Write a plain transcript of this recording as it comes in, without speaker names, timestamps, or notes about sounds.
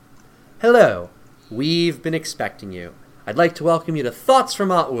Hello, we've been expecting you. I'd like to welcome you to Thoughts from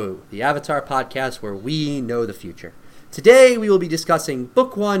Otwoo, the Avatar podcast where we know the future. Today we will be discussing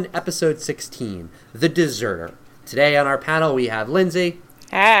Book 1, Episode 16, The Deserter. Today on our panel we have Lindsay.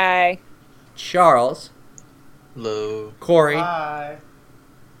 Hi. Charles. Hello. Corey. Hi.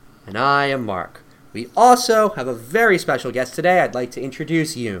 And I am Mark. We also have a very special guest today. I'd like to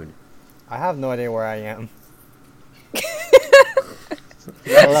introduce Yoon. I have no idea where I am.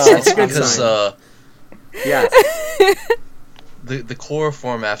 Hello. That's a good because sign. Yes. the core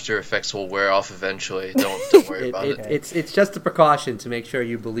form After Effects will wear off eventually. Don't worry about it. It's just a precaution to make sure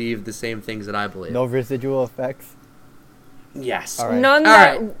you believe the same things that I believe. No residual effects. Yes. All right. None All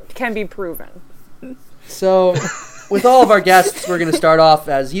that right. can be proven. So, with all of our guests, we're going to start off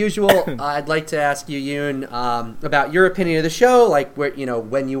as usual. I'd like to ask you, Yoon, about your opinion of the show, like where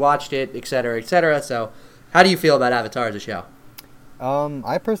when you watched it, et cetera, et cetera. So, how do you feel about Avatar as a show?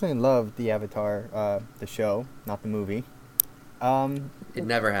 I personally love the Avatar, the show, not the movie. It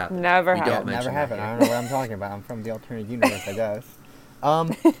never happened. Never We happened. don't mention Never happened. that I here. don't know what I'm talking about. I'm from the alternate universe, I guess.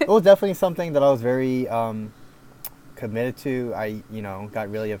 It was definitely something that I was very committed to. I,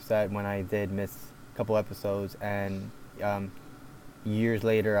 got really upset when I did miss a couple episodes, and years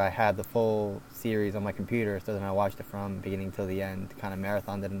later I had the full series on my computer, so then I watched it from beginning till the end, kind of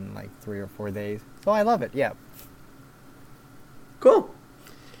marathoned it in like 3 or 4 days. So I love it, yeah. Cool.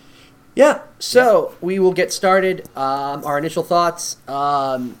 Yeah, so we will get started. Our initial thoughts.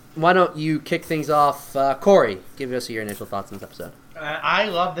 Why don't you kick things off? Corey, give us your initial thoughts on this episode. I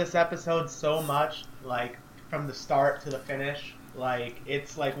love this episode so much, like, from the start to the finish. Like,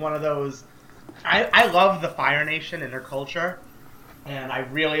 it's like one of those... I love the Fire Nation and their culture, and I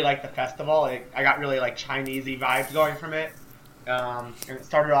really like the festival. I got really, like, Chinese-y vibes going from it. And it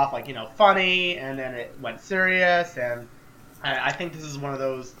started off, like, I and then it went serious, and I think this is one of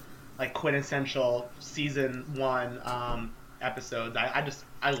those, like, quintessential season 1 episodes.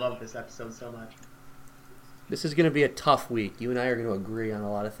 I love this episode so much. This is going to be a tough week. You and I are going to agree on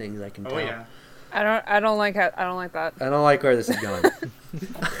a lot of things, I can tell. Oh, yeah. I don't like that. I don't like where this is going.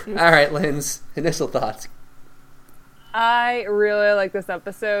 All right, Linz, initial thoughts. I really like this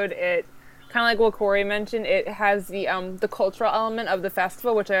episode. It kind of like what Corey mentioned. It has the cultural element of the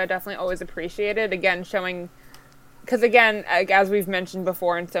festival, which I definitely always appreciated. Again, showing, because again, like, as we've mentioned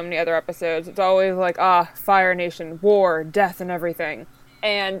before in so many other episodes, it's always like Fire Nation, war, death, and everything.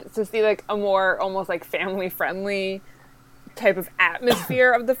 And to see like a more almost like family friendly type of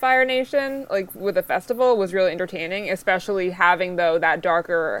atmosphere of the Fire Nation, like with the festival, was really entertaining, especially having though that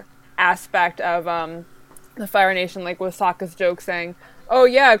darker aspect of the Fire Nation, like with Sokka's joke saying, "Oh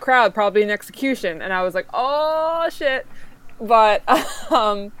yeah, crowd, probably an execution," and I was like, "Oh shit," but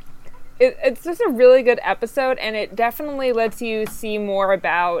it's just a really good episode, and it definitely lets you see more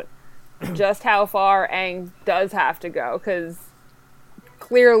about just how far Aang does have to go, because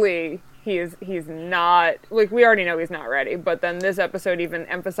clearly he's not, like, we already know he's not ready, but then this episode even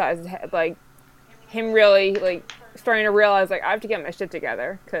emphasizes like him really like starting to realize like I have to get my shit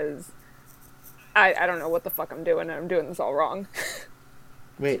together, because I don't know what the fuck I'm doing, and I'm doing this all wrong.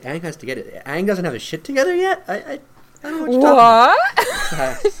 Wait, Aang has to get it. Aang doesn't have his shit together yet? I don't know what you're talking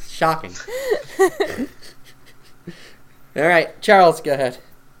about. Shocking. All right, Charles, go ahead.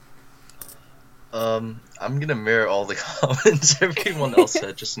 I'm gonna mirror all the comments everyone else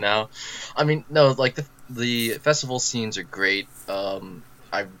said just now. I mean, no, like the festival scenes are great.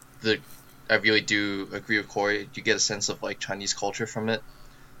 I really do agree with Corey. You get a sense of like Chinese culture from it.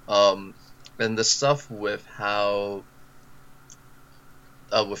 And the stuff with how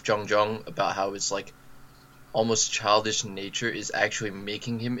with Zhong Zhong about how it's like almost childish nature is actually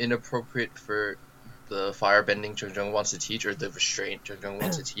making him inappropriate for the firebending Zhong Zhong wants to teach, or the restraint Zhong Zhong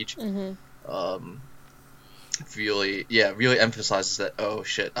wants to teach. Really emphasizes that, oh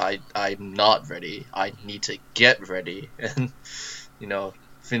shit, I'm not ready. I need to get ready and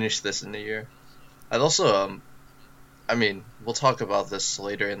finish this in a year. I'd also I mean, we'll talk about this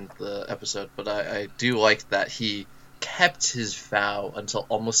later in the episode, but I do like that he kept his vow until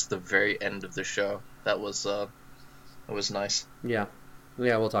almost the very end of the show. That was nice. Yeah,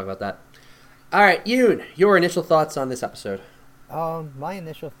 we'll talk about that. All right, Yoon, your initial thoughts on this episode. My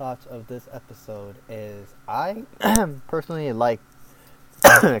initial thoughts of this episode is I personally like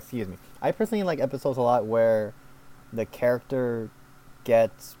excuse me. I personally like episodes a lot where the character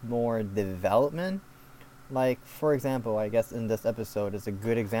gets more development. Like, for example, I guess in this episode is a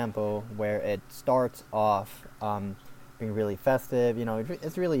good example where it starts off being really festive.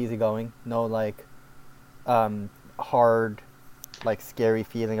 It's really easygoing. No, like, hard, like, scary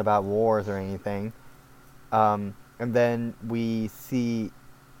feeling about wars or anything. And then we see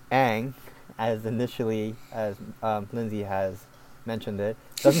Aang, as initially as Lindsay has mentioned it,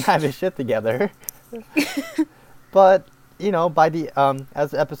 doesn't have his shit together. But by the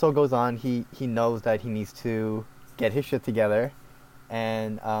as the episode goes on, he knows that he needs to get his shit together,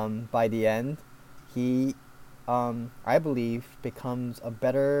 and by the end, he I believe becomes a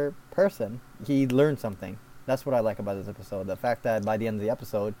better person. He learned something. That's what I like about this episode. The fact that by the end of the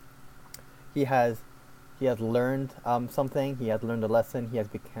episode, he has learned something. He has learned a lesson. He has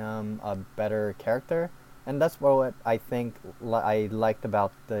become a better character, and that's what I think I liked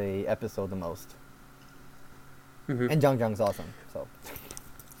about the episode the most. Mm-hmm. And Jung Jung's awesome. So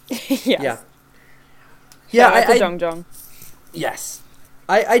Yes. Yeah. Yeah, I Jung Jung. Yes.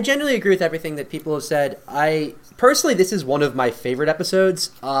 I genuinely agree with everything that people have said. Personally, this is one of my favorite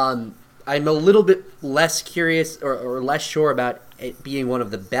episodes. I'm a little bit less curious or less sure about it being one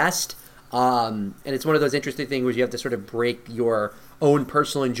of the best. And it's one of those interesting things where you have to sort of break your own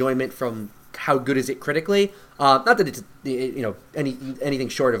personal enjoyment from how good is it critically. Not that it's anything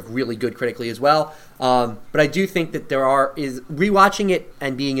short of really good critically as well. But I do think that is rewatching it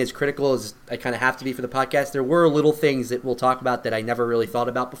and being as critical as I kind of have to be for the podcast. There were little things that we'll talk about that I never really thought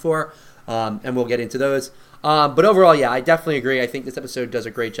about before, and we'll get into those. But overall, yeah, I definitely agree. I think this episode does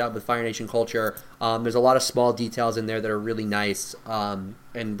a great job with Fire Nation culture. There's a lot of small details in there that are really nice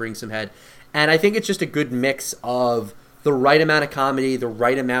and bring some head. And I think it's just a good mix of the right amount of comedy, the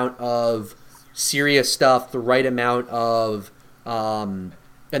right amount of serious stuff, the right amount of and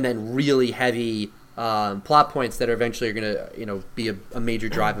then really heavy plot points that are eventually going to be a major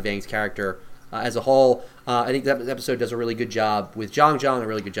drive of Aang's character as a whole. I think that episode does a really good job with Zhang Zhang, a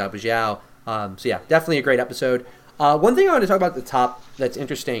really good job with Zhao. So yeah, definitely a great episode. One thing I want to talk about at the top that's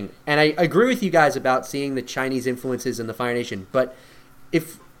interesting, and I agree with you guys about seeing the Chinese influences in the Fire Nation, but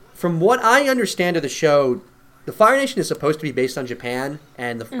from what I understand of the show, the Fire Nation is supposed to be based on Japan,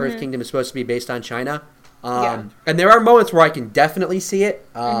 and the Earth Kingdom is supposed to be based on China. And there are moments where I can definitely see it,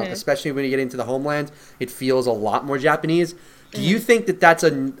 especially when you get into the homeland. It feels a lot more Japanese. Do you think that that's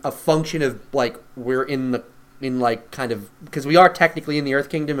a function of, like, we're in kind of, because we are technically in the Earth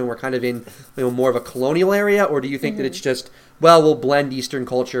Kingdom and we're kind of in more of a colonial area, or do you think that it's just, well, we'll blend Eastern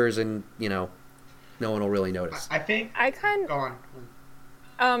cultures and, no one will really notice? I think... Go on.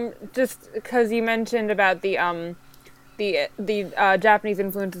 Just because you mentioned about the Japanese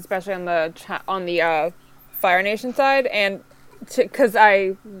influence, especially on the Fire Nation side, and because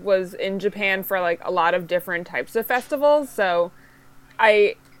I was in Japan for like a lot of different types of festivals, so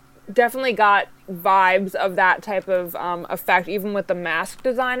I definitely got vibes of that type of effect, even with the mask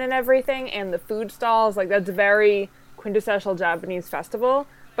design and everything, and the food stalls. Like, that's very quintessential Japanese festival.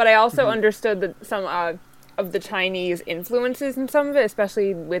 But I also understood that some of the Chinese influences in some of it,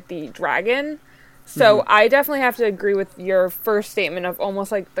 especially with the dragon. So I definitely have to agree with your first statement of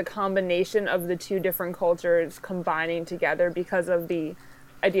almost like the combination of the two different cultures combining together because of the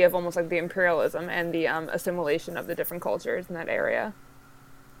idea of almost like the imperialism and the assimilation of the different cultures in that area.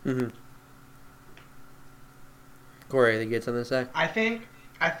 Mm-hmm. Corey, I think you had something to say? I think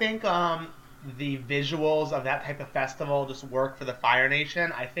the visuals of that type of festival just work for the Fire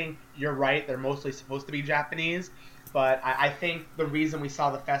Nation. I think you're right; they're mostly supposed to be Japanese, but I think the reason we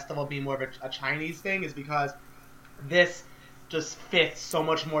saw the festival be more of a Chinese thing is because this just fits so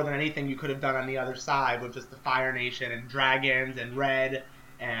much more than anything you could have done on the other side with just the Fire Nation and dragons and red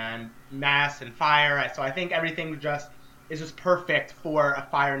and mass and fire. So I think everything is just perfect for a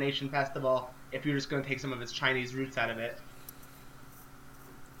Fire Nation festival if you're just going to take some of its Chinese roots out of it.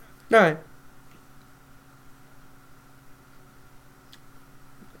 All right.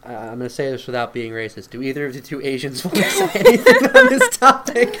 I'm going to say this without being racist. Do either of the two Asians want to say anything on this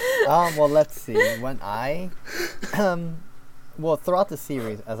topic? Well, let's see. When throughout the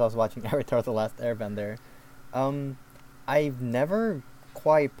series, as I was watching Avatar: The Last Airbender, I've never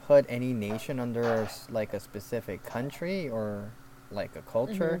quite put any nation under like a specific country or like a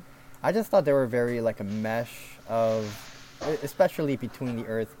culture. I just thought they were very like a mesh of, especially between the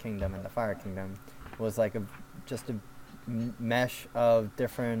Earth Kingdom and the Fire Kingdom, was like just a mesh of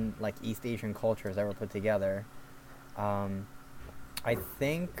different like East Asian cultures that were put together. I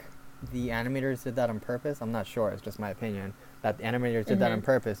think the animators did that on purpose. I'm not sure. It's just my opinion that the animators did that on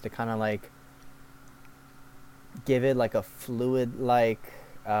purpose to kind of like give it like a fluid like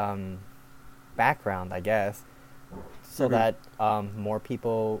background, I guess, so that more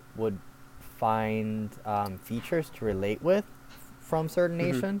people would find features to relate with from certain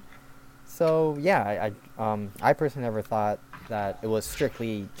nation. So yeah, I personally never thought that it was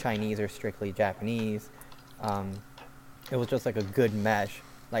strictly Chinese or strictly Japanese. It was just like a good mesh.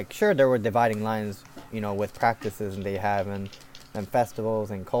 Like, sure, there were dividing lines, with practices and they have, and and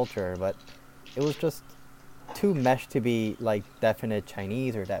festivals and culture, but it was just too meshed to be like definite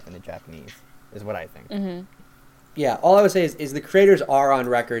Chinese or definite Japanese, is what I think. Mm-hmm. Yeah, all I would say is the creators are on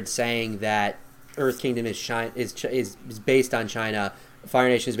record saying that Earth Kingdom is based on China, Fire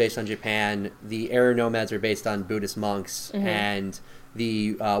Nation is based on Japan, the Air Nomads are based on Buddhist monks, and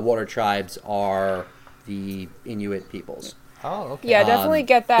the Water Tribes are the Inuit peoples. Oh, okay. Yeah, definitely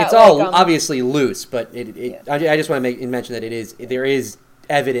get that. It's all like, obviously loose, but I just want to mention that there is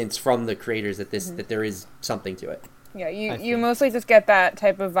evidence from the creators that that there is something to it. Yeah, I see. you mostly just get that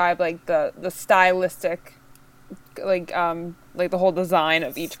type of vibe, like the stylistic, like the whole design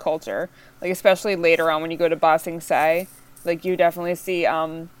of each culture. Like especially later on when you go to Ba Sing Se, like you definitely see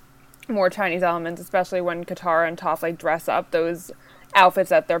more Chinese elements, especially when Katara and Toph like dress up. Those outfits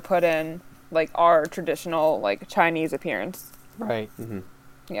that they're put in like are traditional like Chinese appearance. Right.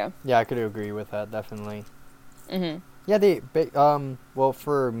 Yeah. Yeah, I could agree with that, definitely. Mm-hmm. Yeah, well,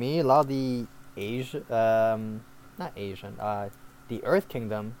 for me, a lot of the not Asian, the Earth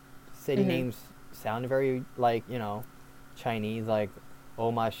Kingdom city names sound very like, Chinese, like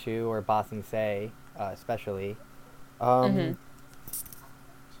Oma Shu or Ba Sing Se, especially. Oh,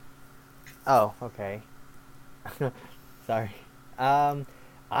 okay. Sorry.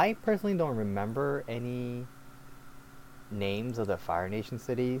 I personally don't remember any names of the Fire Nation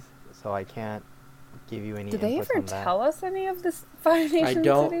cities, so I can't give you any Did they inputs ever on that. tell us any of the Fire Nation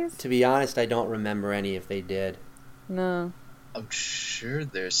cities? To be honest, I don't remember any if they did. No. I'm sure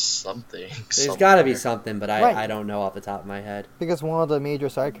there's something. There's got to be something, but Right. I don't know off the top of my head. Because one of the major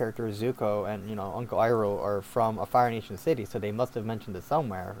side characters, Zuko, and Uncle Iroh are from a Fire Nation city, so they must have mentioned it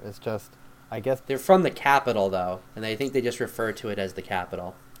somewhere. It's just, I guess. They're from the capital, though, and I think they just refer to it as the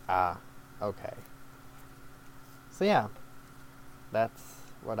capital. Okay. So yeah, that's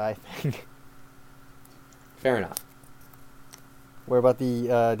what I think. Fair enough. What about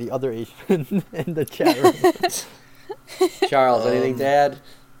the other Asian in the chat room? Charles, anything to add?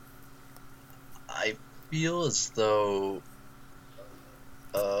 I feel as though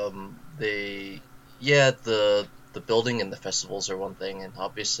the building and the festivals are one thing, and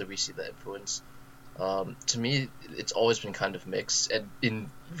obviously we see the influence. To me, it's always been kind of mixed, and in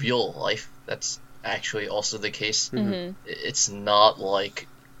real life, that's actually also the case. It's not like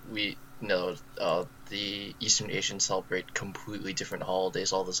the Eastern Asians celebrate completely different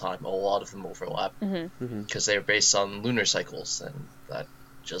holidays all the time. A lot of them overlap because they're based on lunar cycles, and that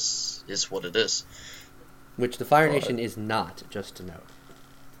just is what it is. Which the Fire Nation is not, just to note.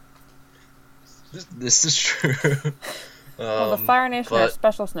 This is true. Well, the Fire Nation are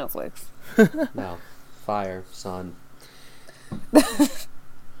special snowflakes. No. Fire, sun.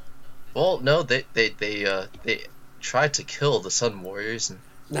 Well, no, they tried to kill the Sun Warriors and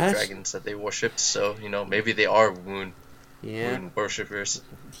the dragons that they worshipped. So maybe they are moon worshippers.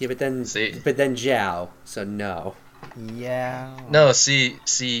 Yeah, but then Zhao. So no. Yeah. No, see,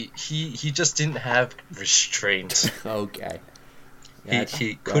 he just didn't have restraint. Okay.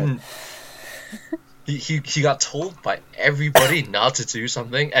 He couldn't. He got told by everybody not to do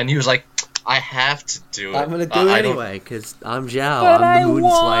something, and he was like, I have to do it. I'm gonna do it anyway because I'm Zhao. But I'm the Moon I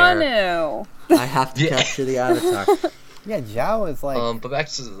Slayer. want I have to capture the Avatar. Yeah, Zhao is like. But back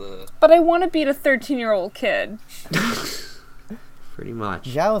to the. But I want to beat a 13-year-old kid. Pretty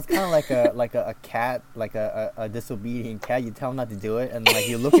much. Zhao is kind of like a cat, like a disobedient cat. You tell him not to do it, and like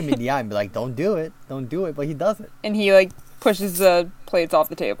you look him in the eye and be like, don't do it, but he does it. And he like pushes the plates off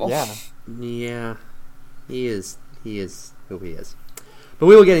the table. Yeah. Yeah. He is who he is. But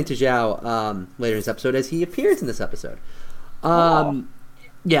we will get into Zhao later in this episode as he appears in this episode.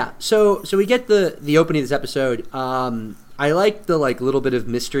 Yeah, so we get the opening of this episode. I like the little bit of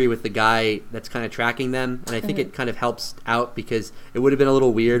mystery with the guy that's kind of tracking them, and I think it kind of helps out because it would have been a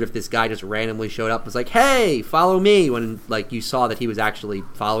little weird if this guy just randomly showed up and was like, "Hey, follow me," when you saw that he was actually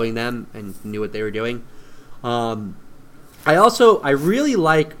following them and knew what they were doing. I really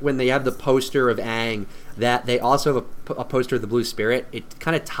like when they have the poster of Aang that they also have a poster of the Blue Spirit. It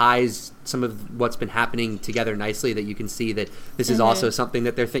kind of ties some of what's been happening together nicely, that you can see that this is also something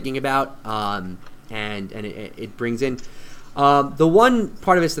that they're thinking about, and it brings in. The one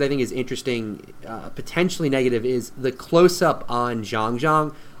part of this that I think is interesting, potentially negative, is the close-up on Zhang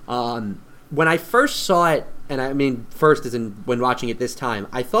Zhang. When I first saw it, and I mean first as in when watching it this time,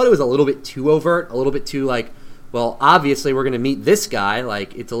 I thought it was a little bit too overt, a little bit too well, obviously we're going to meet this guy. I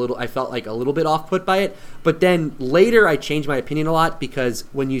felt like a little bit off-put by it. But then later I changed my opinion a lot because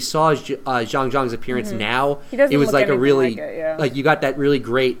when you saw Zhang Zhang's appearance now, it was like a really, you got that really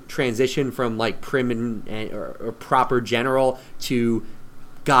great transition from prim or proper general to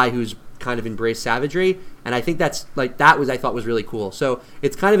guy who's kind of embraced savagery. And I think that's like I thought was really cool. So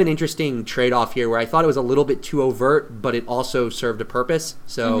it's kind of an interesting trade off here, where I thought it was a little bit too overt, but it also served a purpose.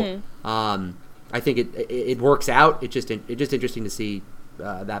 So I think it works out. It's just interesting to see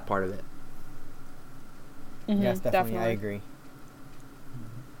that part of it. Yes, definitely, I agree.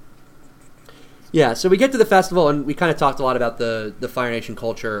 Yeah, so we get to the festival, and we kind of talked a lot about the Fire Nation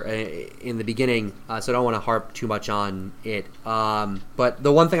culture in the beginning, so I don't want to harp too much on it. But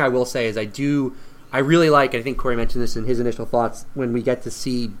the one thing I will say is I really like, I think Corey mentioned this in his initial thoughts, when we get to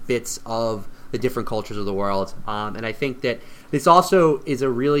see bits of the different cultures of the world. And I think that this also is a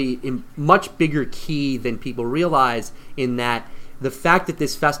really much bigger key than people realize, in that the fact that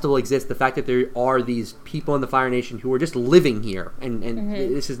this festival exists, the fact that there are these people in the Fire Nation who are just living here, and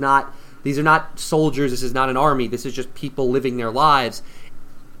these are not soldiers, this is not an army, this is just people living their lives,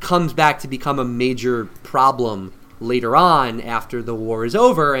 comes back to become a major problem later on after the war is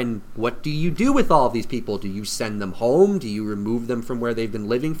over. And what do you do with all of these people? Do you send them home? Do you remove them from where they've been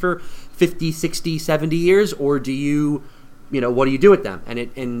living for 50, 60, 70 years? Or do you what do you do with them?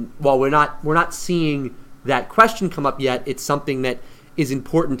 And while we're not seeing that question come up yet, it's something that is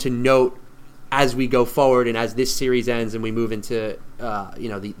important to note as we go forward, and as this series ends and we move into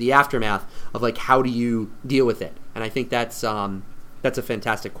the aftermath of, like, how do you deal with it? And I think that's a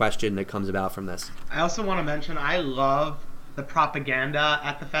fantastic question that comes about from this. I also want to mention, I love the propaganda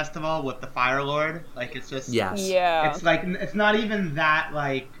at the festival with the Fire Lord. Like, it's just it's like, it's not even that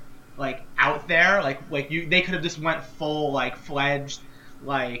like out there. They could have just went full, like, fledged,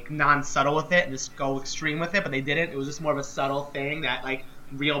 like, non-subtle with it and just go extreme with it, but they didn't. It was just more of a subtle thing that, like,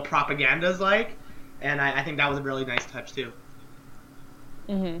 real propaganda is like, and I think that was a really nice touch too.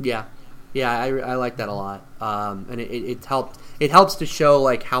 Yeah, I like that a lot, and it helps to show,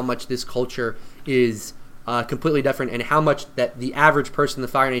 like, how much this culture is completely different, and how much that the average person in the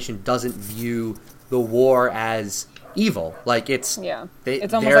Fire Nation doesn't view the war as evil. Like, it's almost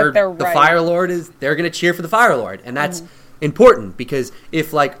like they're right. The Fire Lord they're going to cheer for the Fire Lord, and that's important, because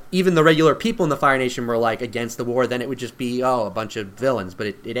if, like, even the regular people in the Fire Nation were, like, against the war, then it would just be a bunch of villains.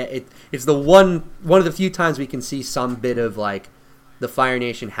 But it's the one of the few times we can see some bit of, like, the Fire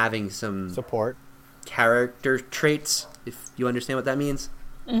Nation having some support, character traits, if you understand what that means.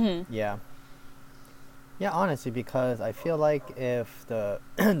 Yeah, honestly, because I feel like if the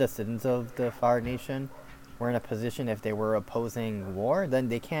the citizens of the Fire Nation were in a position, if they were opposing war, then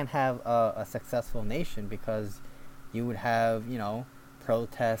they can't have a successful nation, because you would have,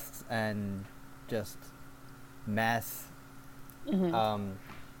 protests and just mass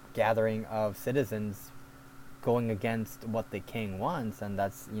gathering of citizens going against what the king wants, and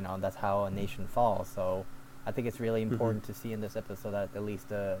that's how a nation falls. So I think it's really important to see in this episode that at least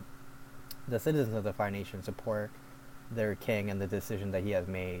the citizens of the Fire Nation support their king and the decision that he has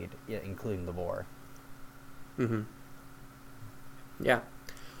made, including the war. Yeah.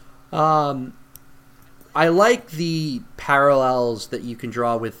 I like the parallels that you can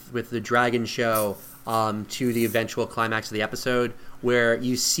draw with the Dragon Show to the eventual climax of the episode, where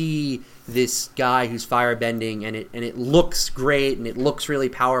you see this guy who's firebending, and it looks great and it looks really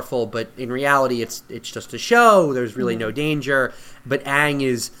powerful, but in reality it's just a show. There's really no danger. But Aang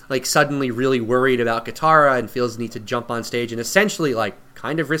is, like, suddenly really worried about Katara and feels the need to jump on stage and essentially, like,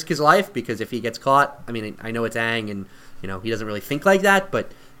 kind of risk his life, because if he gets caught, I mean, I know it's Aang and he doesn't really think like that,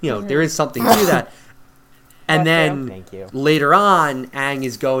 but there is something to that. And then later on, Aang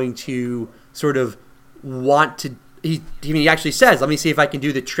is going to sort of want to. He actually says, "Let me see if I can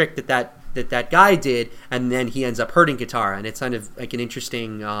do the trick that guy did," and then he ends up hurting Katara, and it's kind of like an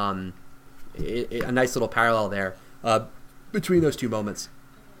interesting, a nice little parallel there between those two moments.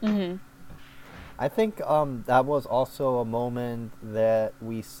 I think that was also a moment that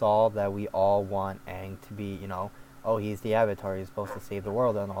we saw that we all want Aang to be. He's the Avatar, he's supposed to save the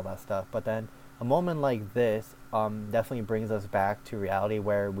world and all that stuff, but then a moment like this definitely brings us back to reality,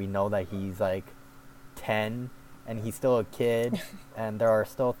 where we know that he's like 10 and he's still a kid and there are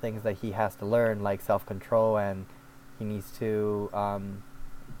still things that he has to learn, like self-control, and he needs to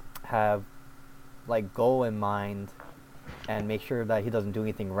have, like, goal in mind and make sure that he doesn't do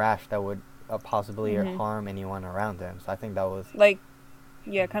anything rash that would possibly harm anyone around him. So I think that was kind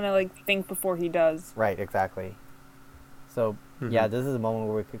of like think before he does. Right, exactly. So yeah, this is a moment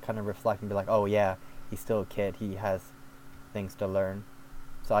where we could kind of reflect and be like, oh yeah, he's still a kid, he has things to learn.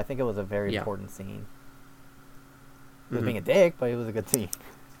 So I think it was a very important scene. It was being a dick, but it was a good scene.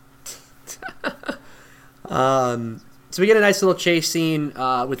 So we get a nice little chase scene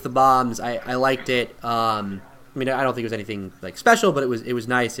with the bombs. I liked it. I mean, I don't think it was anything, like, special, but it was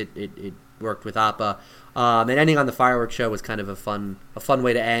nice. It worked with Appa. And ending on the fireworks show was kind of a fun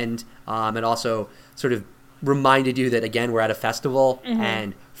way to end. And also sort of reminded you that, again, we're at a festival,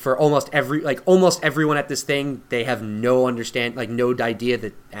 and for almost everyone at this thing, they have no idea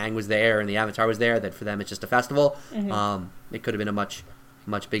that Aang was there and the Avatar was there, that for them it's just a festival. It could have been a much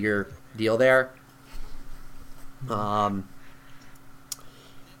bigger deal there. And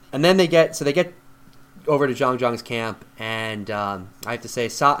then they get over to Zhang Zhang's camp, and I have to say,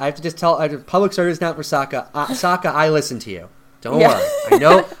 I have to just tell public service now for Sokka. Sokka, I listen to you. Don't worry.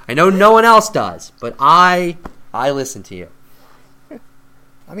 I know no one else does, but I listen to you.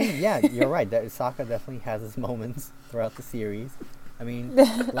 I mean, yeah, you're right. Sokka definitely has his moments throughout the series. I mean,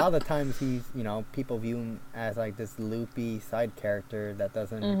 a lot of the times he's, people view him as like this loopy side character that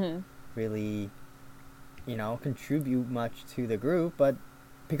doesn't really, contribute much to the group. But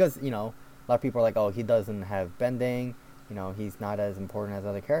because, a lot of people are like, oh, he doesn't have bending, he's not as important as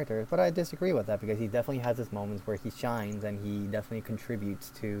other characters. But I disagree with that, because he definitely has his moments where he shines, and he definitely contributes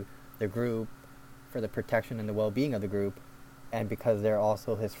to the group for the protection and the well-being of the group. And because they're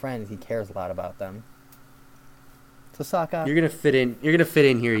also his friends, he cares a lot about them. So Sokka, you're gonna fit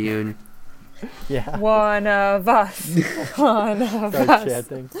in here, Yoon. Yeah. One of us. One of Start us.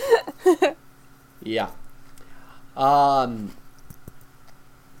 chanting. Yeah.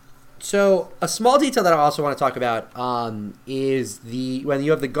 So a small detail that I also want to talk about is when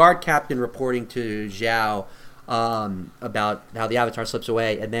you have the guard captain reporting to Zhao about how the Avatar slips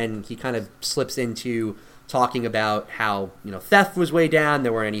away, and then he kind of slips into talking about how theft was way down,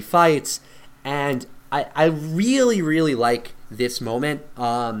 there weren't any fights, and I really, really like this moment.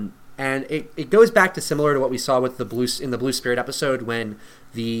 And it goes back to similar to what we saw with the Blue Spirit episode, when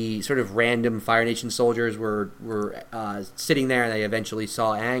the sort of random Fire Nation soldiers were sitting there and they eventually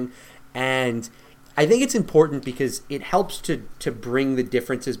saw Aang. And I think it's important because it helps to bring the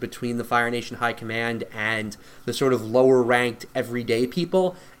differences between the Fire Nation High Command and the sort of lower ranked everyday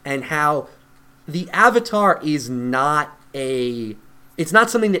people, and how the Avatar is not it's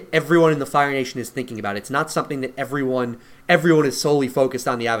not something that everyone in the Fire Nation is thinking about. It's not something that everyone is solely focused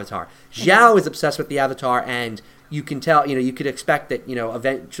on the Avatar. Zhao is obsessed with the Avatar, and you can tell, you could expect that,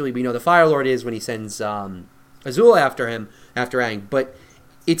 eventually we know the Fire Lord is when he sends Azula after Aang, but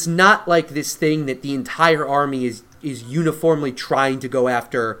it's not like this thing that the entire army is uniformly trying to go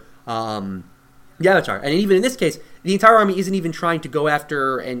after the Avatar. And even in this case, the entire army isn't even trying to go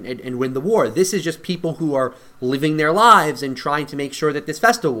after and win the war. This is just people who are living their lives and trying to make sure that this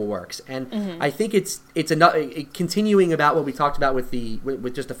festival works. And I think it's continuing about what we talked about with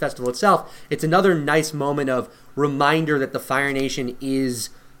just the festival itself. It's another nice moment of reminder that the Fire Nation is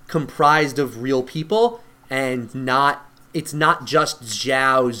comprised of real people, and it's not just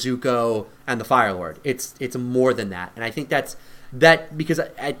Zhao, Zuko, and the Fire Lord. It's more than that. And I think that because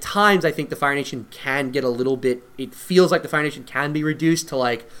at times I think the Fire Nation can get a little bit, it feels like the Fire Nation can be reduced to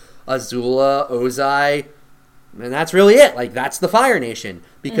like Azula, Ozai, and that's really it. Like, that's the Fire Nation,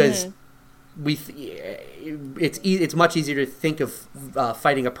 because it's much easier to think of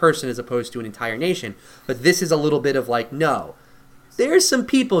fighting a person as opposed to an entire nation. But this is a little bit of like, no, there's some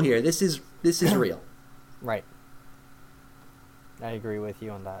people here. This is real. Right. I agree with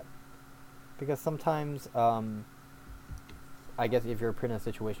you on that. Because sometimes, I guess if you're put in a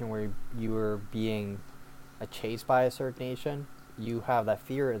situation where you're being chased by a certain nation, you have that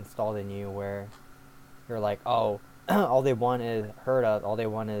fear installed in you where you're like, oh, all they want is hurt us, all they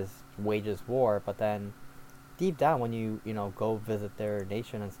want is wages war. But then deep down, when you go visit their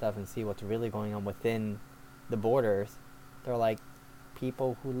nation and stuff and see what's really going on within the borders, they're like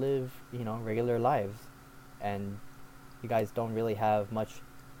people who live, regular lives. And you guys don't really have much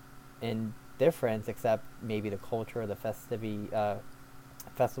in difference except maybe the culture, the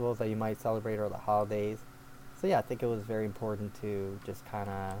festivals that you might celebrate, or the holidays. So yeah, I think it was very important to just kind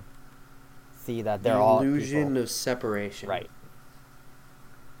of see that they're all illusion of separation. Right.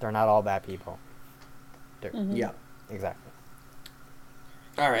 They're not all bad people. Yeah. Exactly.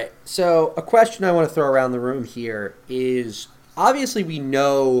 All right. So a question I want to throw around the room here is, obviously we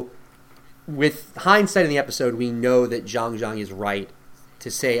know, with hindsight in the episode, we know that Zhang Zhang is right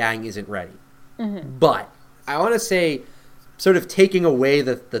to say Aang isn't ready. But I want to say, sort of taking away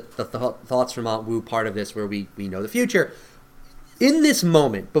the thoughts from Aunt Wu part of this, where we know the future, in this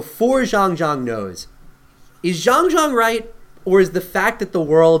moment, before Zhang Zhang knows, is Zhang Zhang right, or is the fact that the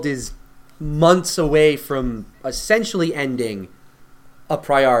world is months away from essentially ending a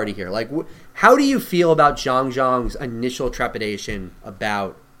priority here? Like, how do you feel about Zhang Zhang's initial trepidation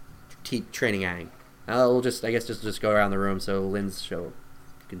about training Aang? We'll just go around the room, so Lynn's show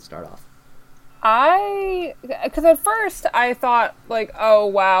can start off. Because at first I thought, like, oh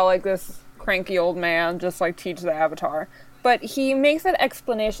wow, like this cranky old man just like teach the Avatar. But he makes an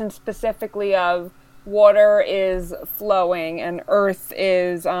explanation specifically of water is flowing and earth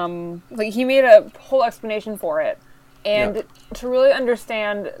is like he made a whole explanation for it. And to really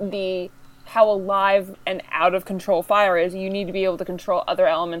understand how alive and out of control fire is, you need to be able to control other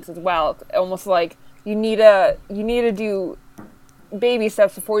elements as well. Almost like you need to do baby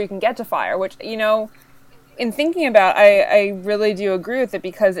steps before you can get to fire, which, you know, in thinking about, I really do agree with it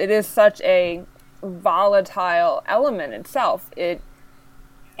because it is such a volatile element itself.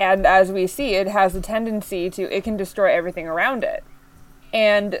 And as we see, it has a tendency it can destroy everything around it.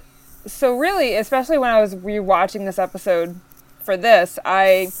 And so really, especially when I was rewatching this episode for this,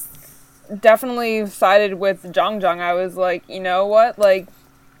 I definitely sided with Zhang. I was like, you know what? Like,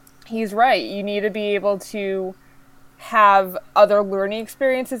 he's right. You need to be able to have other learning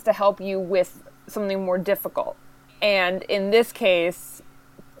experiences to help you with something more difficult. And in this case,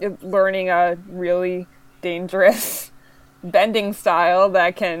 learning a really dangerous bending style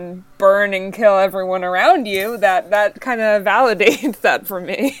that can burn and kill everyone around you, that kind of validates that for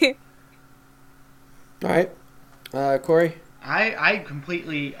me. All right. Corey? I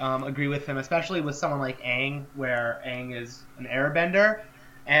completely agree with him, especially with someone like Aang, where Aang is an airbender.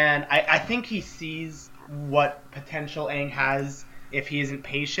 And I think he sees what potential Aang has if he isn't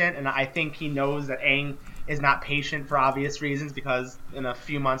patient. And I think he knows that Aang is not patient for obvious reasons because in a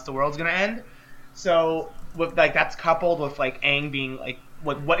few months the world's going to end. So with like that's coupled with like Aang being like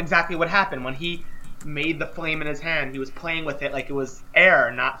what exactly what happened when he made the flame in his hand. He was playing with it like it was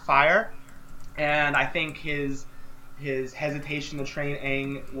air, not fire. And I think his hesitation to train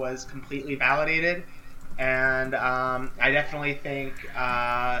Aang was completely validated. And I definitely think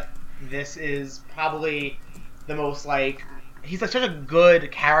this is probably the most like he's like such a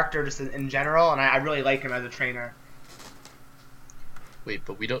good character just in general, and I really like him as a trainer. Wait,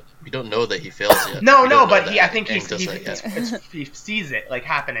 but we don't know that he fails yet. No, but I think he sees it like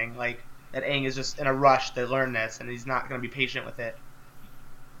happening, like that Aang is just in a rush to learn this, and he's not going to be patient with it.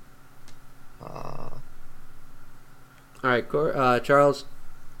 All right, Charles.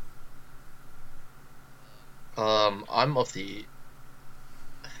 I'm of the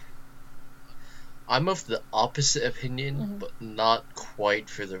opposite opinion, but not quite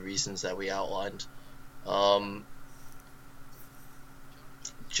for the reasons that we outlined.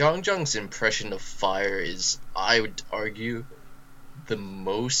 Zhang's impression of fire is, I would argue, the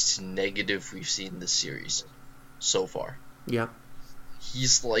most negative we've seen this series so far. Yeah.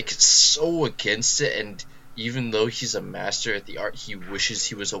 He's like so against it, and even though he's a master at the art, he wishes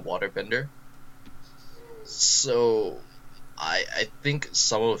he was a waterbender. So I think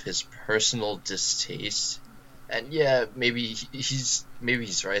some of his personal distaste, and yeah, maybe he's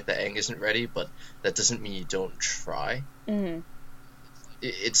right that Aang isn't ready, but that doesn't mean you don't try. Mm-hmm.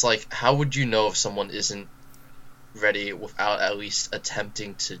 It's like, how would you know if someone isn't ready without at least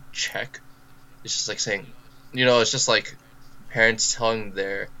attempting to check? It's just like saying, you know, it's just like parents telling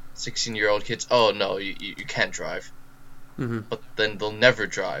their 16-year-old kids, oh no, you can't drive. Mm-hmm. But then they'll never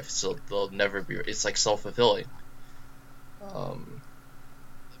drive, so they'll never be. It's like self-fulfilling.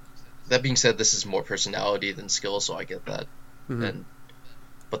 That being said, this is more personality than skill, so I get that. Mm-hmm.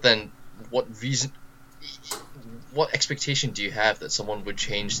 But then, what expectation do you have that someone would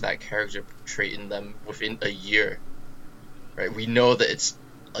change that character trait in them within a year? Right? We know that it's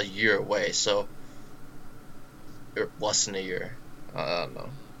a year away, so or less than a year. I don't know.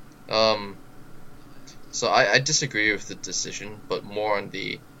 So I disagree with the decision, but more on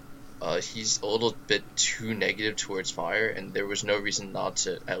the he's a little bit too negative towards fire, and there was no reason not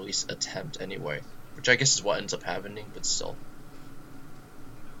to at least attempt anyway, which I guess is what ends up happening, but still.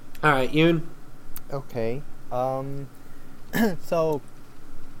 All right, Yoon. Okay. So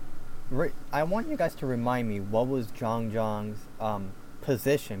I want you guys to remind me what was Zhang's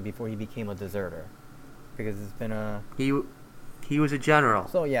position before he became a deserter, because it's been a He was a general.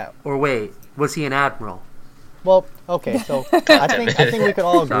 So yeah. Or wait, was he an admiral? Well, okay, so I think we could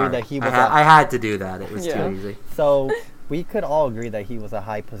all agree that he was. I had to do that. It was too easy. So we could all agree that he was a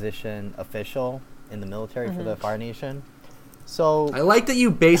high position official in the military for the Fire Nation. So I like that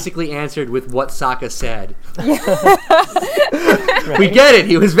you basically answered with what Sokka said. Right? We get it.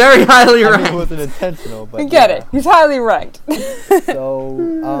 He was very highly ranked. It wasn't intentional, but we get it. He's highly ranked.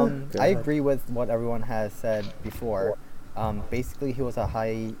 So I agree with what everyone has said before. Basically, he was a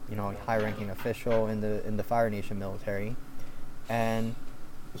high-ranking official in the Fire Nation military, and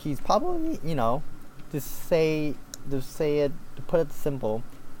he's probably, to put it simple,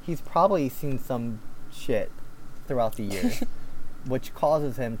 he's probably seen some shit throughout the years, which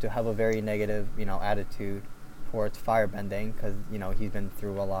causes him to have a very negative, attitude towards firebending, because he's been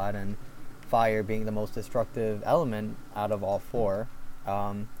through a lot, and fire being the most destructive element out of all four,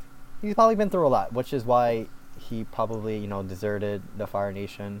 he's probably been through a lot, which is why he probably, deserted the Fire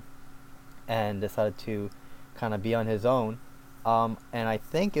Nation and decided to kind of be on his own. And I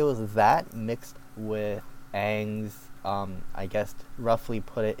think it was that mixed with Aang's, I guess, roughly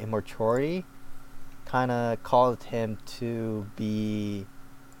put it, immaturity, kind of caused him to be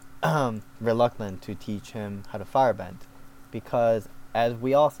reluctant to teach him how to firebend. Because, as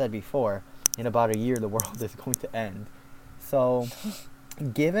we all said before, in about a year the world is going to end. So,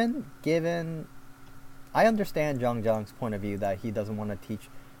 given I understand Zhang Zhang's point of view that he doesn't want to teach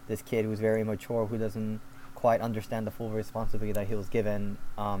this kid who's very immature, who doesn't quite understand the full responsibility that he was given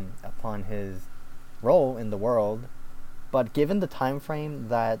upon his role in the world. But given the time frame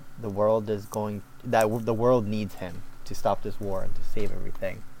that the world needs him to stop this war and to save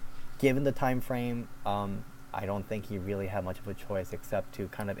everything, given the time frame, I don't think he really had much of a choice except to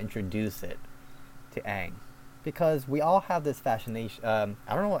kind of introduce it to Aang. Because we all have this fascination,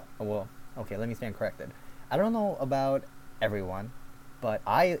 okay, let me stand corrected. I don't know about everyone, but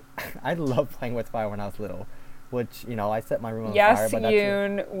I love playing with fire when I was little, which, I set my room on fire. Yes,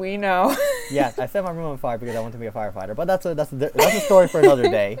 Yoon, we know. Yes, I set my room on fire because I want to be a firefighter, but that's a story for another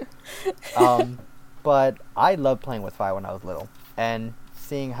day. But I loved playing with fire when I was little, and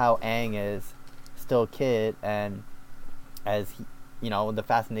seeing how Aang is still a kid, and as he, the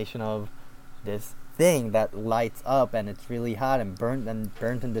fascination of this thing that lights up and it's really hot and burns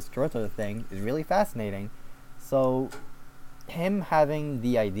and destroys the thing is really fascinating. So him having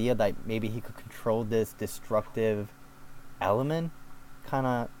the idea that maybe he could control this destructive element kind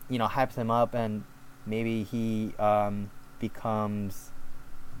of, hypes him up, and maybe he becomes,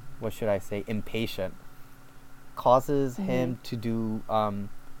 impatient, causes him to do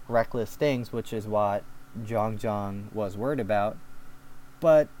reckless things, which is what Zhang Zhang was worried about.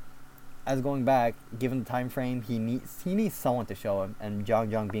 But as going back, given the time frame, he needs someone to show him, and Zhang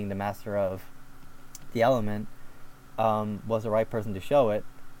Zhang, being the master of the element, was the right person to show it.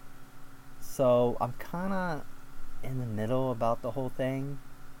 So I'm kind of in the middle about the whole thing.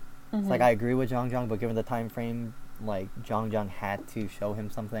 It's like, I agree with Zhang Zhang, but given the time frame, like, Zhang Zhang had to show him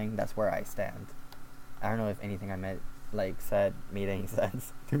something. That's where I stand. I don't know if anything I said made any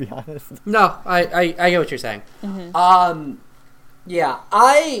sense, to be honest. No, I get what you're saying. Yeah,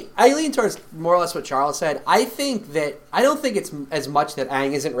 I lean towards more or less what Charles said. I don't think it's as much that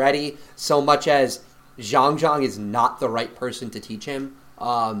Aang isn't ready, so much as Zhang Zhang is not the right person to teach him.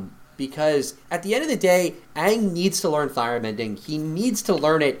 Because at the end of the day, Aang needs to learn firebending. He needs to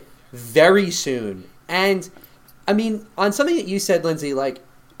learn it very soon. And, I mean, on something that you said, Lindsay, like,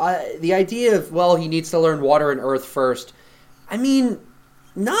 the idea of, he needs to learn water and earth first. I mean,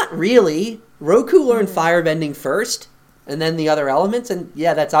 not really. Roku learned firebending first, and then the other elements, and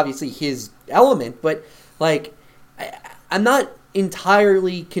yeah, that's obviously his element, but, like, I'm not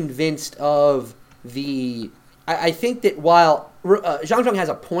entirely convinced of the... I think that while Zhang Zhang has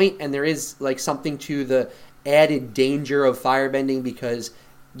a point, and there is, like, something to the added danger of firebending, because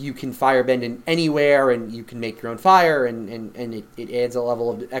you can firebend in anywhere, and you can make your own fire, and it adds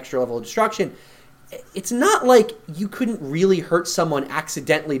a extra level of destruction. It's not like you couldn't really hurt someone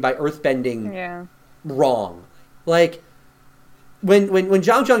accidentally by earthbending wrong. Like, when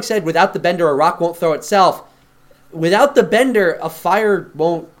Zhang Zhang said, without the bender, a rock won't throw itself, without the bender, a fire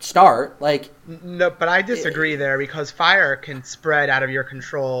won't start. Like, no, but I disagree there, because fire can spread out of your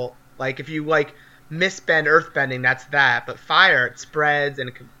control. Like, if you, like, misbend earthbending, that's that. But fire, it spreads, and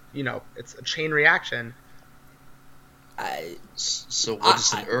it can, it's a chain reaction. So what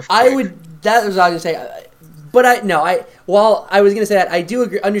is an earthquake? That was what I was going to say. But while I was going to say that, I do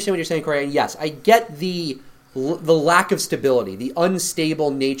understand what you're saying, Corey, and yes, I get the lack of stability, the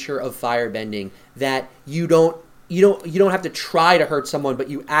unstable nature of firebending, that you don't have to try to hurt someone, but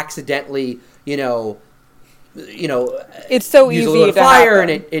you accidentally, it's so use easy a little to fire happen.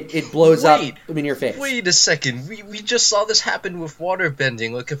 and it blows up in your face. Wait a second. We just saw this happen with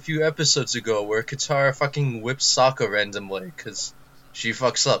waterbending like a few episodes ago, where Katara fucking whips Sokka randomly because she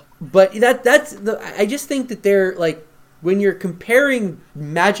fucks up. But I just think that they're, like, when you're comparing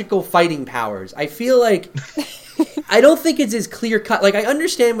magical fighting powers, I feel like I don't think it's as clear cut. Like, I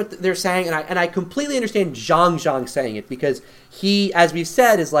understand what they're saying, and I completely understand Zhang Zhang saying it, because he, as we've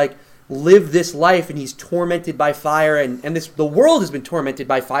said, is like, lived this life, and he's tormented by fire, and the world has been tormented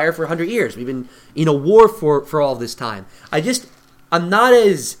by fire for 100 years. We've been in a war for all this time. I'm not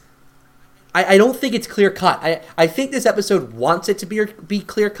as... I don't think it's clear cut. I think this episode wants it to be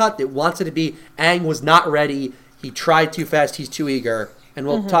clear cut. It wants it to be Aang was not ready. He tried too fast. He's too eager. And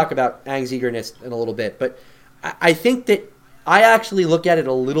we'll talk about Aang's eagerness in a little bit. But I think that I actually look at it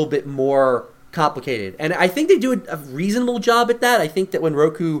a little bit more complicated, and I think they do a reasonable job at that. I think that when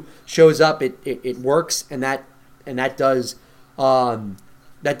Roku shows up, it works, and that does well.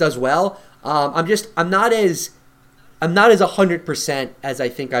 I'm not as 100% as I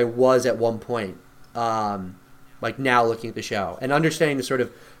think I was at one point. Like now looking at the show and understanding the sort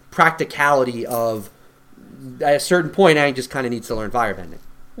of practicality of at a certain point, Aang just kind of needs to learn firebending.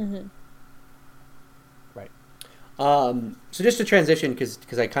 Mm-hmm. Right. So just to transition, because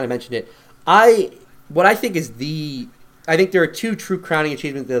I kind of mentioned it, what I think is I think there are two true crowning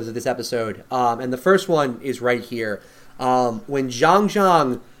achievements of this episode, and the first one is right here when Zhang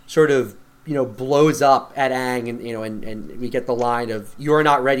Zhang sort of blows up at Aang, and we get the line of "You're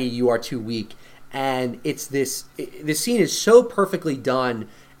not ready, you are too weak," and it's this scene is so perfectly done.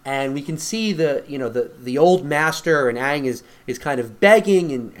 And we can see the old master, and Aang is kind of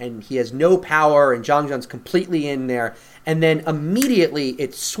begging, and he has no power, and Zhang Zhang's completely in there. And then immediately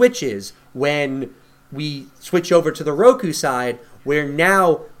it switches when we switch over to the Roku side, where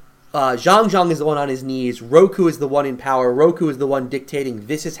now Zhang Zhang is the one on his knees, Roku is the one in power, Roku is the one dictating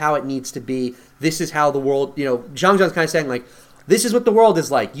this is how it needs to be, this is how the world, Zhang Zhang's kind of saying like, this is what the world is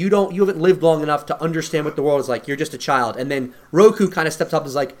like. You haven't lived long enough to understand what the world is like. You're just a child. And then Roku kind of steps up and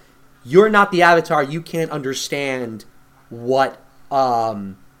is like, you're not the Avatar. You can't understand what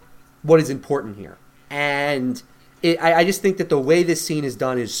is important here. And I just think that the way this scene is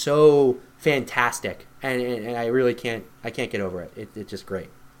done is so fantastic. And I really can't get over it. It's just great.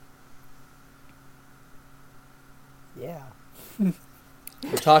 Yeah.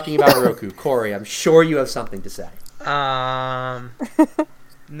 We're talking about Roku. Corey, I'm sure you have something to say. No,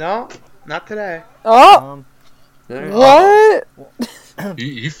 not today. Oh, Right. what?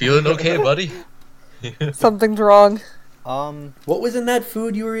 You feeling okay, buddy? Something's wrong. What was in that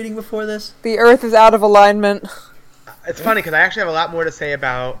food you were eating before this? The Earth is out of alignment. It's funny because I actually have a lot more to say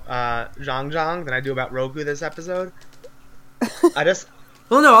about Zhang Zhang than I do about Roku this episode.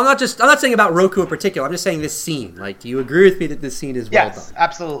 Well, no, I'm not saying about Roku in particular. I'm just saying this scene. Like, do you agree with me that this scene is well Yes, done?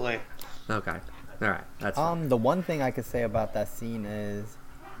 absolutely. Okay. All right. That's fine. The one thing I could say about that scene is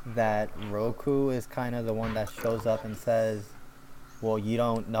that Roku is kind of the one that shows up and says, well, you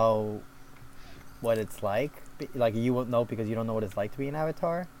don't know what it's like. Like, you won't know because you don't know what it's like to be an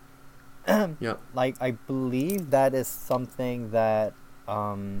Avatar. Yep. Like, I believe that is something that,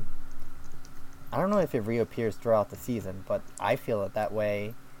 I don't know if it reappears throughout the season, but I feel it that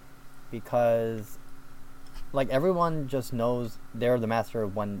way because, like, everyone just knows they're the master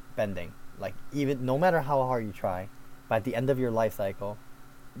of one bending. Like, even, no matter how hard you try, but at the end of your life cycle,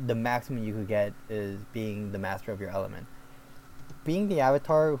 the maximum you could get is being the master of your element. Being the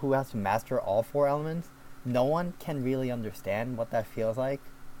Avatar who has to master all four elements, no one can really understand what that feels like,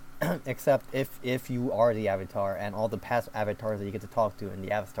 except if you are the Avatar and all the past Avatars that you get to talk to in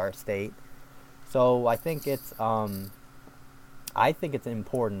the Avatar state. So I think it's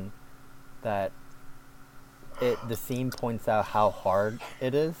important that the scene points out how hard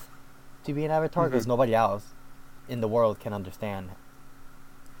it is to be an Avatar because nobody else in the world can understand.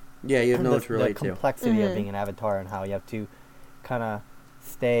 Yeah, you have no one to relate the complexity of being an Avatar and how you have to kind of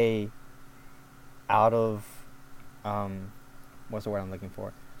stay out of what's the word I'm looking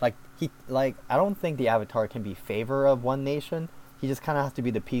for? I don't think the Avatar can be favor of one nation. He just kind of has to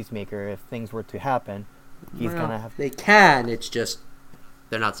be the peacemaker if things were to happen. He's gonna have. They can. It's just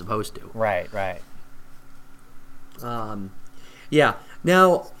they're not supposed to. Right. Yeah.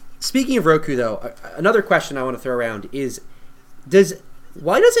 Now, speaking of Roku, though, another question I want to throw around is,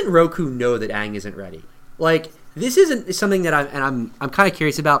 why doesn't Roku know that Aang isn't ready? Like, this isn't something that I'm kind of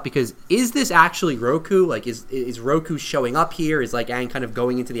curious about because is this actually Roku? Like, is Roku showing up here? Is like Aang kind of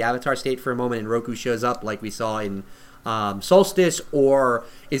going into the Avatar state for a moment and Roku shows up like we saw in Solstice, or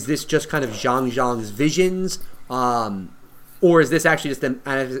is this just kind of Zhang Zhang's visions, or is this actually just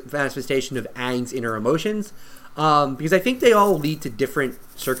a manifestation of Aang's inner emotions? Because I think they all lead to different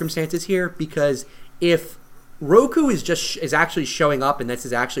circumstances here. Because if Roku is actually showing up and this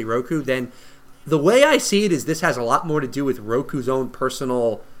is actually Roku, then the way I see it is this has a lot more to do with Roku's own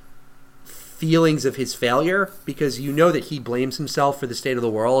personal feelings of his failure, because you know that he blames himself for the state of the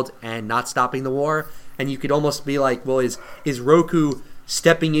world and not stopping the war. And you could almost be like, well, is Roku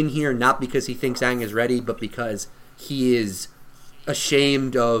stepping in here not because he thinks Aang is ready, but because he is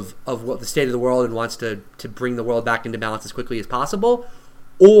ashamed of what the state of the world and wants to bring the world back into balance as quickly as possible?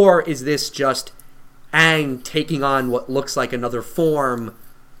 Or is this just Aang taking on what looks like another form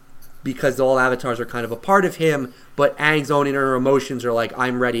because all avatars are kind of a part of him, but Aang's own inner emotions are like,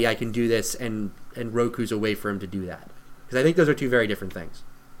 I'm ready, I can do this, and Roku's a way for him to do that? Because I think those are two very different things.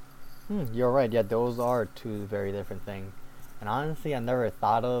 You're right. Yeah, those are two very different things. And honestly, I never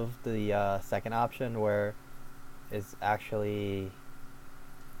thought of the second option where it's actually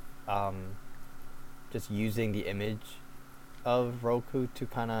just using the image of Roku to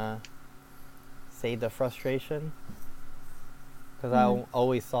kind of say the frustration. Because I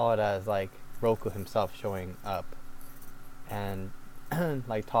always saw it as like Roku himself showing up and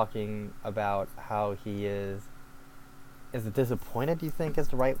like talking about how he is it disappointed, do you think is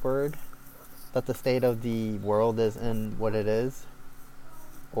the right word? That the state of the world is in what it is?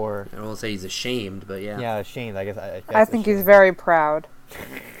 Or I won't say he's ashamed, but yeah. yeah, ashamed, I guess. I think he's ashamed. very proud.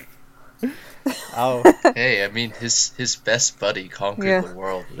 Oh, Hey, I mean, his best buddy conquered Yeah. the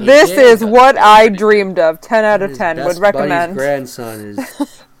world. This Yeah. is what I dreamed of. 10 out of His 10 best would recommend. buddy's grandson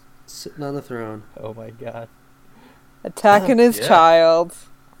is sitting on the throne. oh my god. Attacking his Yeah. child,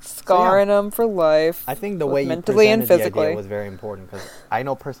 scarring him for life. I think the both way you mentally and presented the physically. idea was very important because I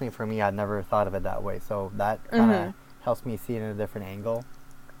know personally for me, I'd never thought of it that way. So that kind of Mhm. helps me see it in a different angle.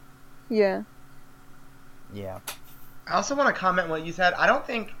 Yeah. Yeah. I also want to comment what you said. I don't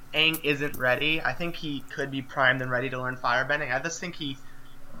think Aang isn't ready. I think he could be primed and ready to learn firebending. I just think he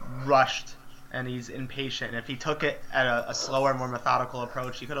rushed and he's impatient. And if he took it at a slower, more methodical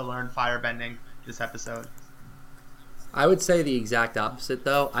approach, he could have learned firebending this episode. I would say the exact opposite,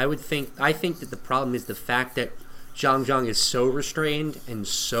 though. I think that the problem is the fact that Zhang Zhang is so restrained and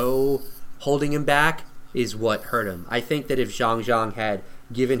so holding him back is what hurt him. I think that if Zhang Zhang had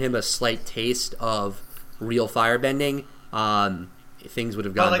given him a slight taste of real firebending, things would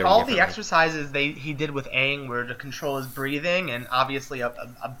have gone But like very all differently. the exercises he did with Aang were to control his breathing, and obviously a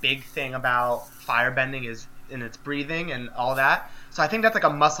big thing about firebending is in its breathing and all that. So I think that's like a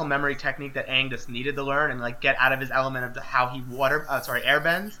muscle memory technique that Aang just needed to learn and like get out of his element of how he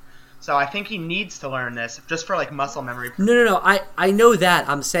airbends. So I think he needs to learn this just for like muscle memory. No. I know that.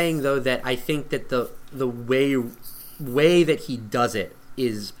 I'm saying though that I think that the way that he does it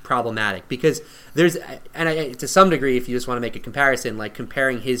is problematic because there's to some degree, if you just want to make a comparison, like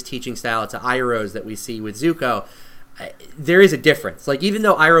comparing his teaching style to Iroh's that we see with Zuko, there is a difference. Like even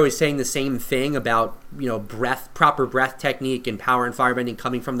though Iroh is saying the same thing about proper breath technique and power and firebending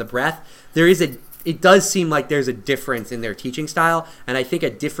coming from the breath, it does seem like there's a difference in their teaching style, and I think a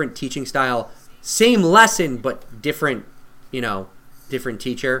different teaching style, same lesson but different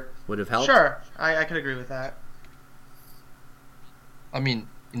teacher would have helped. Sure, I could agree with that. I mean,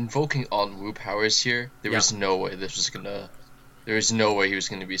 invoking on Wu powers here, there was no way there was no way he was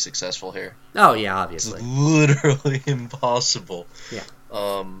gonna be successful here. Oh yeah, It's obviously. literally impossible. Yeah.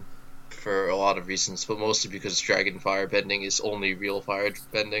 For a lot of reasons, but mostly because dragon firebending is only real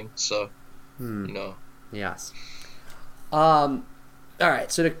firebending, so Yes. All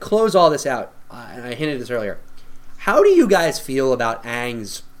right. So to close all this out, and I hinted this earlier, how do you guys feel about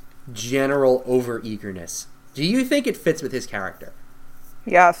Aang's general overeagerness? Do you think it fits with his character?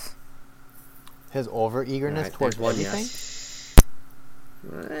 Yes. His over eagerness Alright, towards there's one everything. yes.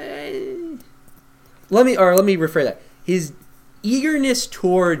 Let me rephrase that. His eagerness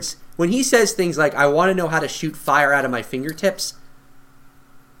towards when he says things like "I want to know how to shoot fire out of my fingertips."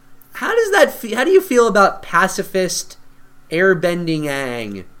 How does that? How do you feel about pacifist, airbending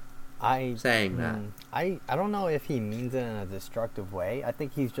Aang saying that? I don't know if he means it in a destructive way. I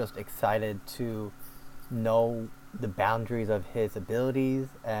think he's just excited to know the boundaries of his abilities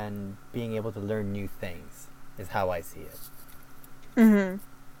and being able to learn new things is how I see it. Mm-hmm.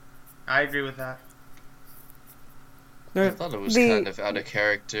 I agree with that. I thought it was The- kind of out of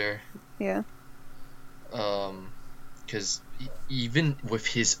character. Yeah. Because even with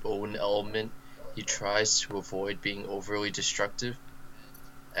his own element, he tries to avoid being overly destructive.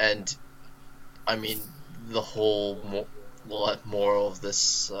 And, I mean, the whole moral of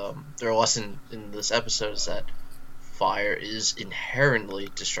this, their lesson in this episode is that fire is inherently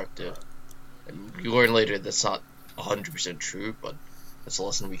destructive. And we learn later that's not 100% true, but that's a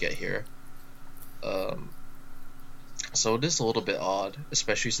lesson we get here. So it is a little bit odd,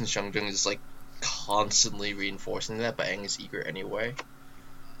 especially since Zhang Zheng is like constantly reinforcing that, but Aang is eager anyway.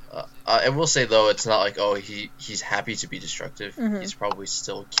 I will say though, it's not like he's happy to be destructive. Mhm. He's probably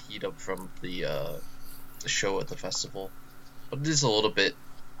still keyed up from the show at the festival, but it is a little bit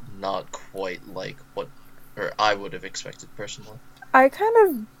not quite like what I would have expected personally. I kind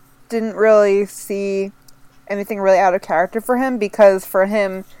of didn't really see anything really out of character for him because for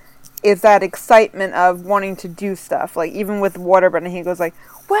him it's that excitement of wanting to do stuff. Like even with waterbending, he goes like,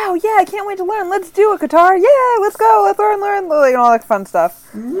 "Wow, yeah, I can't wait to learn. Let's do it, Qatar. Yeah, let's go. Let's learn, like, all that fun stuff."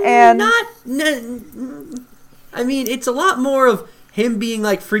 And I mean, it's a lot more of him being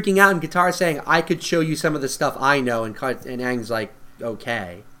like freaking out and Guitar saying, "I could show you some of the stuff I know," and Aang's like,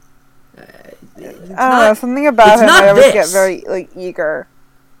 "Okay." I don't know, something about it's him not I always this. get very eager.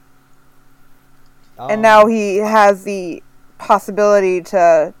 Oh. And now he has the possibility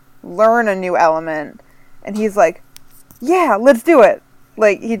to learn a new element, and he's like, "Yeah, let's do it."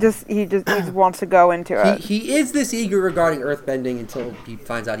 Like he just wants to go into it. He is this eager regarding earthbending until he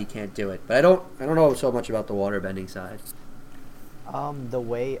finds out he can't do it. But I don't know so much about the waterbending side. The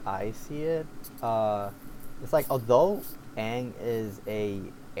way I see it, it's like although Aang is a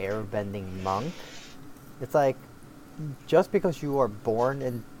airbending monk, it's like just because you are born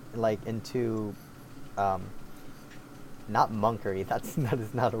into not monkery. That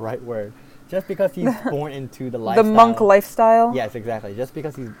is not the right word. Just because he's born into the lifestyle. The monk lifestyle? Yes, exactly. Just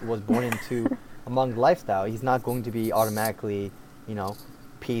because he was born into a monk lifestyle, he's not going to be automatically,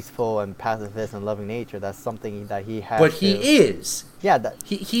 peaceful and pacifist and loving nature. That's something that he has. But he is. Yeah,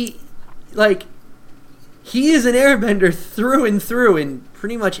 He is an airbender through and through in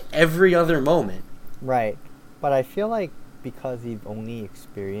pretty much every other moment. right. But I feel like because he's only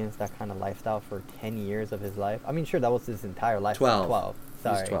experienced that kind of lifestyle for 10 years of his life. I mean, sure, that was his entire life. 12.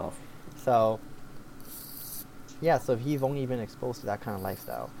 Sorry. He's 12. So, yeah, so he's only been exposed to that kind of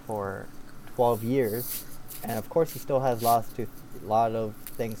lifestyle for 12 years. And of course, he still has lot of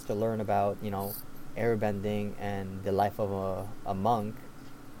things to learn about, airbending and the life of a monk.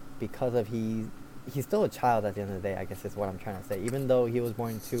 Because of he's still a child at the end of the day, I guess is what I'm trying to say. Even though he was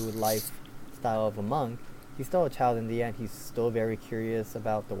born into lifestyle of a monk, he's still a child in the end. He's still very curious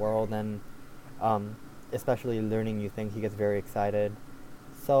about the world and especially learning new things. He gets very excited.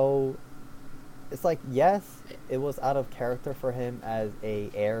 So it's like, yes, it was out of character for him as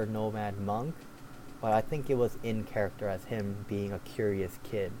a air nomad monk, but I think it was in character as him being a curious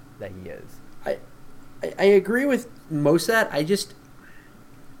kid that he is. I agree with most of that.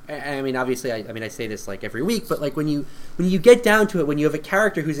 I mean, obviously, I say this like every week, but like when you get down to it, when you have a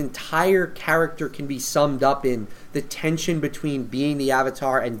character whose entire character can be summed up in the tension between being the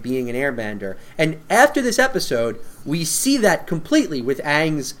Avatar and being an airbender, and after this episode, we see that completely with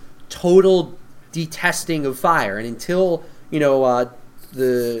Aang's total detesting of fire, and until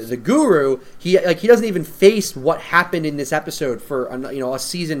the guru, he doesn't even face what happened in this episode for a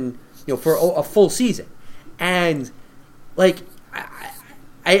season, for a full season, and like.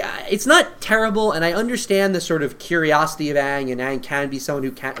 It's not terrible, and I understand the sort of curiosity of Aang, and Aang can be someone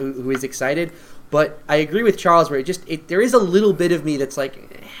who is excited, but I agree with Charles where there is a little bit of me that's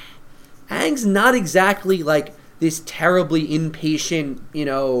like, Aang's not exactly like this terribly impatient,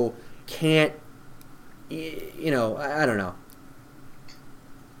 can't, I don't know.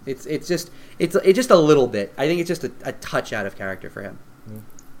 It's just a little bit. I think it's just a touch out of character for him.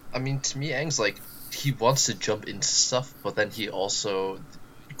 I mean, to me, Aang's like, he wants to jump into stuff, but then he also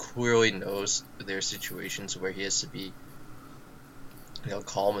clearly knows there are situations where he has to be,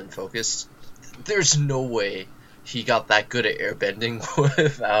 calm and focused. There's no way he got that good at airbending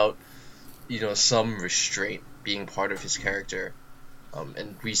without, some restraint being part of his character.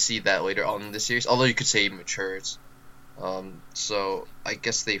 And we see that later on in the series, although you could say he matures. So I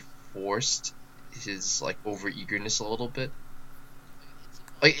guess they forced his, over-eagerness a little bit.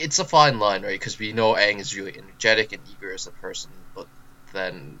 Like, it's a fine line, right? Because we know Aang is really energetic and eager as a person, but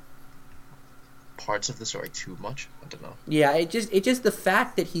then parts of this are too much. I don't know. Yeah, it just the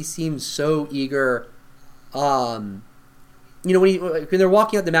fact that he seems so eager. When they're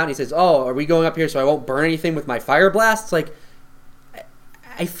walking up the mountain, he says, "Oh, are we going up here so I won't burn anything with my fire blasts?" Like,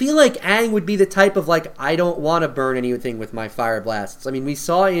 I feel like Aang would be the type of I don't want to burn anything with my fire blasts. I mean, we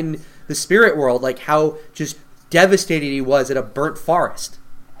saw in the spirit world how just devastated he was at a burnt forest.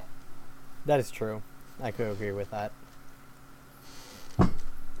 That is true. I could agree with that.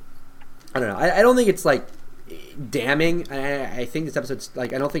 I don't know. I don't think it's damning. I think this episode's I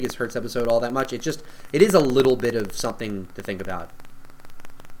don't think it's hurts episode all that much. It is a little bit of something to think about.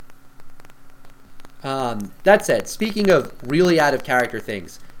 That said, speaking of really out of character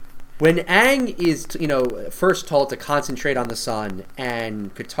things, when Aang is first told to concentrate on the sun,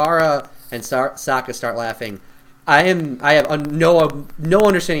 and Katara and Sokka start laughing, I have no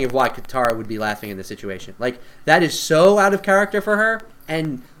understanding of why Katara would be laughing in this situation. That is so out of character for her.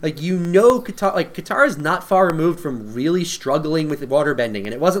 And Katara is not far removed from really struggling with waterbending,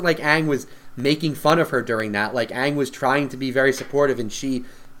 and it wasn't like Aang was making fun of her during that. Aang was trying to be very supportive, and she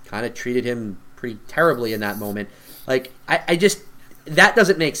kind of treated him pretty terribly in that moment. I just that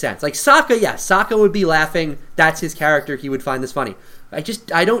doesn't make sense. Sokka would be laughing. That's his character. He would find this funny. I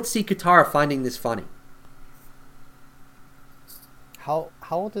don't see Katara finding this funny. How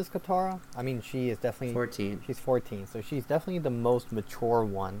old is Katara? I mean, she is definitely 14. She's 14, so she's definitely the most mature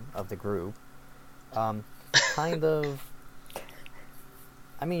one of the group. Kind of.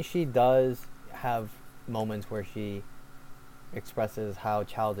 I mean, she does have moments where she expresses how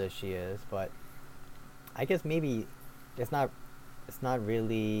childish she is, but I guess maybe it's not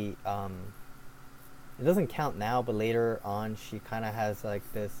really it doesn't count now, but later on she kind of has like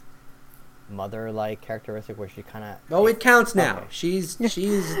this mother-like characteristic where she kind of Oh, it counts now. Okay. She's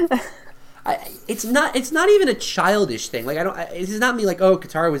it's not even a childish thing. Like this is not me like, oh,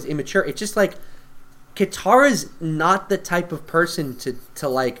 Katara was immature. It's just like Katara's not the type of person to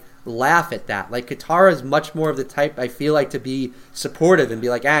like laugh at that. Like Katara is much more of the type, I feel like, to be supportive and be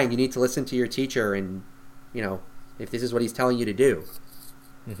like, Aang, you need to listen to your teacher, and you know, if this is what he's telling you to do.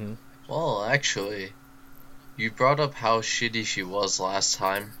 Mm-hmm. Well, actually, you brought up how shitty she was last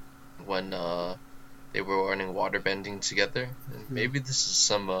time when they were learning waterbending together. And maybe this is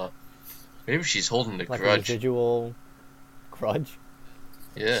some maybe she's holding a Like a grudge. residual grudge.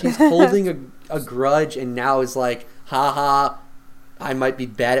 Yeah. She's holding a grudge and now is like, haha, I might be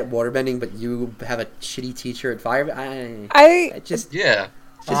bad at waterbending, but you have a shitty teacher at fire. I just Yeah.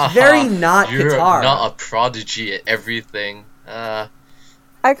 Just very not You're Katara. not a prodigy at everything. I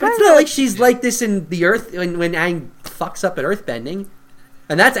But kind it's of not like she's like this in the Earth when Aang fucks up at Earthbending,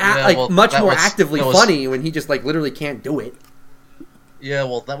 and that's much more actively funny when he just like literally can't do it. Yeah,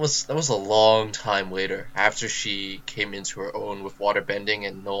 well, that was a long time later, after she came into her own with waterbending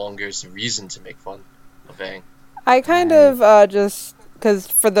and no longer is a reason to make fun of Aang. I kind of just because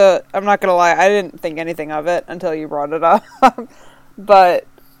I'm not gonna lie, I didn't think anything of it until you brought it up. But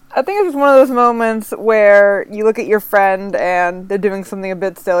I think it's just one of those moments where you look at your friend and they're doing something a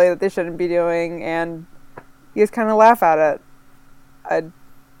bit silly that they shouldn't be doing, and you just kind of laugh at it.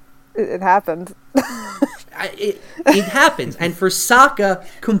 It happened. It happens, and for Sokka,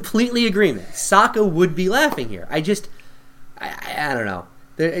 completely agreement. Sokka would be laughing here. I don't know.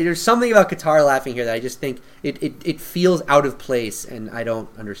 There's something about Katara laughing here that I just think it feels out of place, and I don't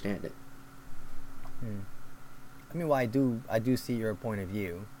understand it. I mean, well, I do see your point of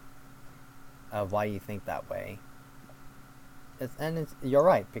view of why you think that way. You're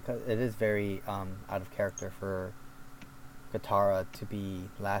right, because it is very out of character for Katara to be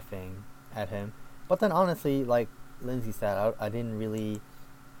laughing at him. But then honestly, like Lindsay said, I didn't really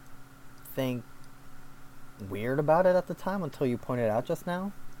think weird about it at the time until you pointed it out just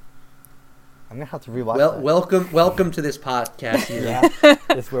now. I'm gonna have to rewatch that. Welcome to this podcast. Yeah,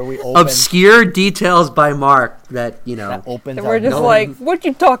 it's where we open obscure details by Mark that that opens. And we're just no like, one- what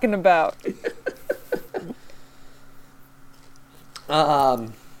you talking about? All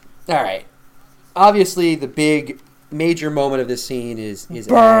right. Obviously, the big major moment of this scene is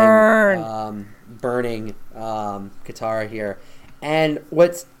Burn. Aang, burning Katara here, and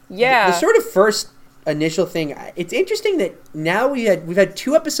what's Yeah. the sort of first initial thing. It's interesting that now we've had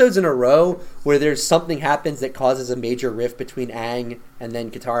 2 episodes in a row where there's something happens that causes a major rift between Aang and then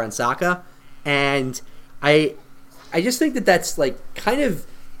Katara and Sokka, and I just think that's like kind of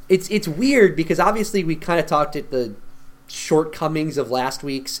it's weird because obviously we kind of talked at the shortcomings of last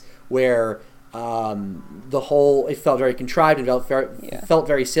week's where the whole it felt very contrived and felt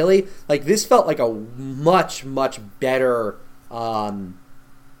very silly. Like this felt like a much better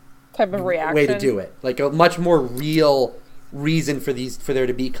Type of reaction. way to do it, like a much more real reason for there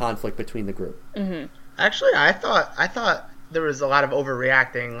to be conflict between the group. Mm-hmm. Actually, I thought there was a lot of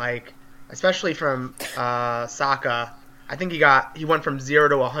overreacting, like especially from Sokka. I think he went from 0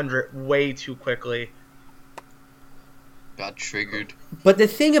 to 100 way too quickly. Got triggered. But the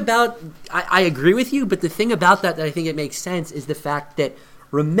thing about I agree with you, but the thing about that I think it makes sense is the fact that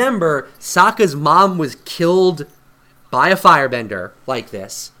remember Sokka's mom was killed by a firebender like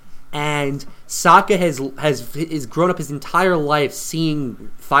this. And Sokka has grown up his entire life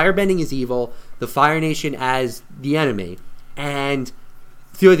seeing firebending as evil, the Fire Nation as the enemy. And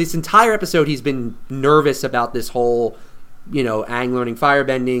through this entire episode, he's been nervous about this whole, Aang learning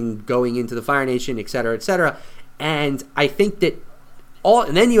firebending, going into the Fire Nation, etc., etc. And I think that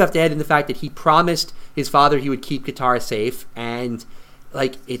and then you have to add in the fact that he promised his father he would keep Katara safe, and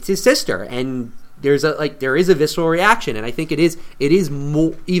like it's his sister, and there is a visceral reaction, and I think it is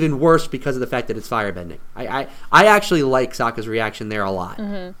even worse because of the fact that it's firebending. I actually like Sokka's reaction there a lot.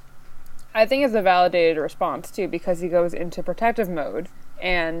 Mm-hmm. I think it's a validated response too because he goes into protective mode,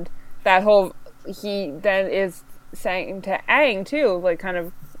 and that whole he then is saying to Aang too, like kind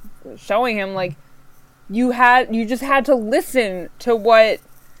of showing him like you just had to listen to what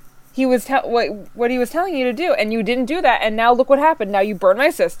he was what he was telling you to do, and you didn't do that, and now look what happened. Now you burned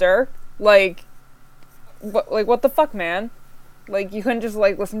my sister, like. What the fuck, man? Like, you couldn't just,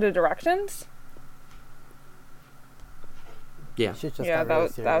 listen to directions? Yeah. Shit just Yeah, got that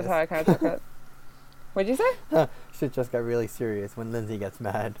really was how I kind of took it. What'd you say? Shit just got really serious when Lindsay gets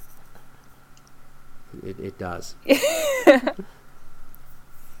mad. It does.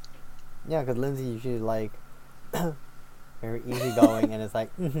 Yeah, because Lindsay usually like very easygoing, and it's like,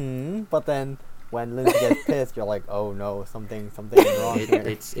 But then when Lindsay gets pissed, you're like, oh no, something is wrong here.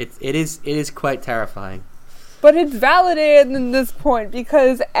 It is quite terrifying. But it's validated in this point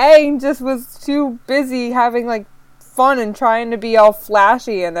because Aang just was too busy having like fun and trying to be all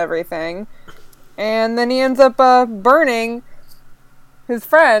flashy and everything, and then he ends up burning his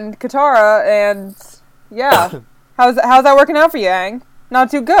friend Katara. And yeah, how's that working out for you, Aang? Not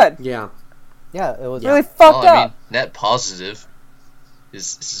too good. Yeah. Yeah, it was Really fucked I mean, up. net positive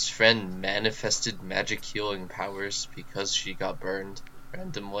is his friend manifested magic healing powers because she got burned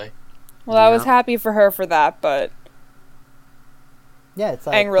randomly. Well, I was Yeah. happy for her for that, but Yeah, it's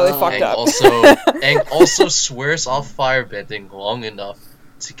like Aang really fucked up. Aang also swears off firebending long enough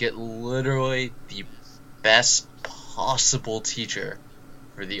to get literally the best possible teacher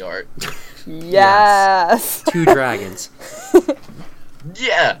for the art. Yes. 2 dragons.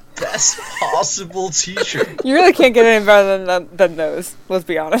 Yeah, best possible teacher. You really can't get any better than those. Let's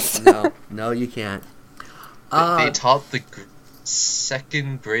be honest. No, you can't. They taught the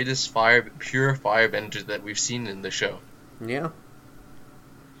second greatest pure firebender that we've seen in the show. Yeah.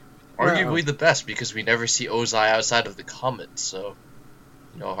 Arguably the best, because we never see Ozai outside of the comet, so,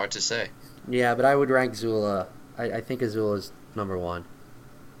 hard to say. Yeah, but I would rank Zula. I think Azula's number 1.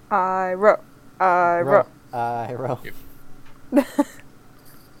 I wrote. I wrote.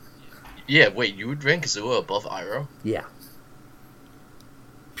 Yeah, wait, you would rank Azula above Iroh? Yeah.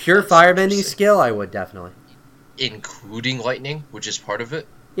 Pure That's firebending interesting. skill, I would definitely. Including lightning, which is part of it?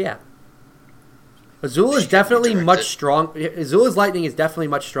 Yeah. Azula is She can definitely redirect much it. strong. Azula's lightning is definitely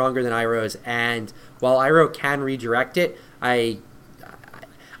much stronger than Iroh's, and while Iroh can redirect it, I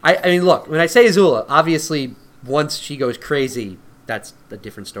mean, look, when I say Azula, obviously once she goes crazy, that's a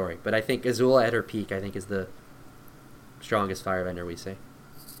different story. But I think Azula at her peak, I think, is the strongest firebender we see.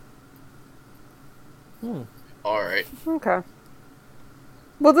 Alright. Okay.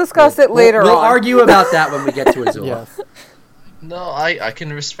 We'll discuss it later We'll on. argue about that when we get to Azula. Yes. No, I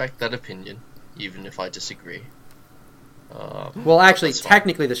can respect that opinion, even if I disagree. Well, actually, That's fine.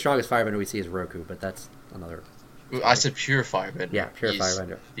 technically, the strongest firebender we see is Roku, but that's another. I said pure firebender. Yeah, pure He's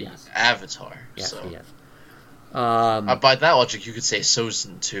firebender. The Yes. Avatar. Yes, so. yes. By that logic, you could say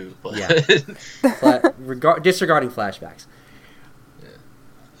Sozin too, but Yeah. But disregarding flashbacks.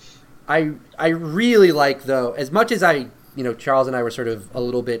 I really like, though, as much as Charles and I were sort of a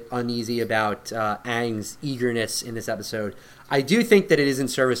little bit uneasy about Aang's eagerness in this episode, I do think that it is in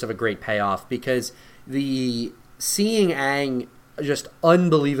service of a great payoff, because seeing Aang just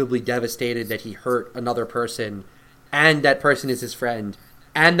unbelievably devastated that he hurt another person, and that person is his friend,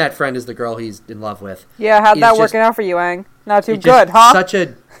 and that friend is the girl he's in love with. Yeah, how'd is that just- working out for you, Aang? Not too it's just good, huh?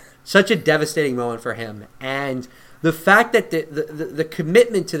 Such a devastating moment for him, and the fact that the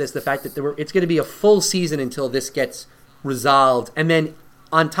commitment to this, the fact that it's going to be a full season until this gets resolved, and then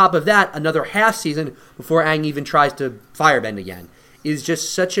on top of that, another half season before Aang even tries to firebend again, is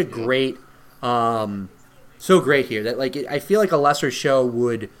just such a great, so great here that I feel like a lesser show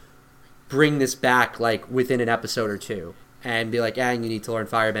would bring this back within an episode or two and be like, Aang, you need to learn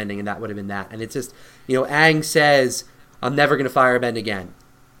firebending, and that would have been that. And it's just, Aang says, I'm never going to firebend again.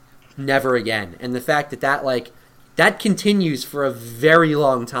 Never again. And the fact that continues for a very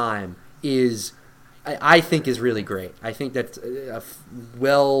long time I think is really great. I think that's a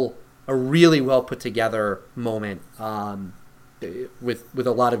really well put together moment with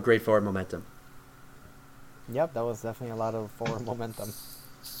a lot of great forward momentum. Yep, that was definitely a lot of forward momentum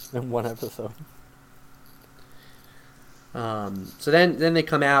in one episode. So then they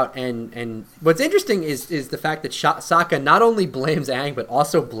come out, and what's interesting is the fact that Sokka not only blames Aang but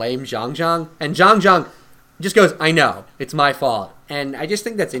also blames Zhang Zhang, and Zhang Zhang just goes, I know, it's my fault. And I just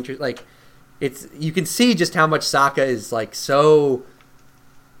think that's interesting. You can see just how much Sokka is so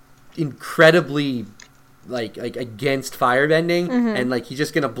incredibly against firebending, and he's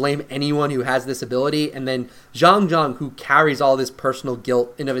just gonna blame anyone who has this ability. And then Zhang Zhang, who carries all this personal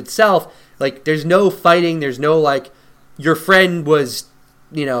guilt in of itself, there's no fighting, there's no your friend was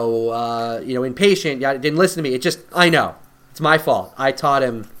impatient, didn't listen to me. It just, I know, it's my fault, I taught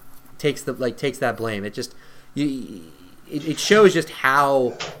him. Takes that blame. It just it shows just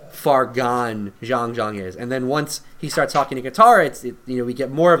how far gone Zhang Zhang is. And then once he starts talking to Katara, we get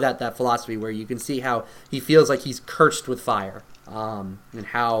more of that philosophy where you can see how he feels like he's cursed with fire, and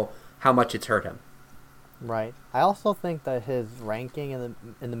how much it's hurt him. Right. I also think that his ranking in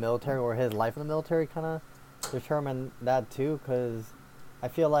the military, or his life in the military, kind of determined that too, because I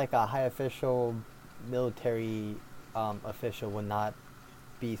feel like a high official military official would not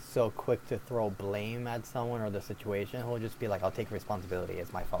be so quick to throw blame at someone or the situation. He'll just be like, "I'll take responsibility.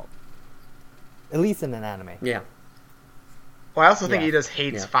 It's my fault." At least in an anime. Yeah. Well, I also think Yeah. he just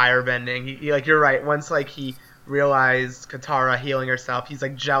hates Yeah. firebending. He like, you're right. Once like he realized Katara healing herself, he's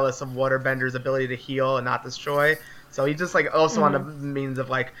like jealous of waterbenders' ability to heal and not destroy. So he just like also on the means of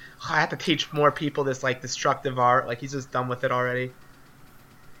like, "Oh, I have to teach more people this like destructive art. Like he's just done with it already.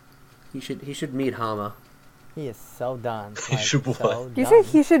 He should meet Hama. He is so done. He should what? So You done. said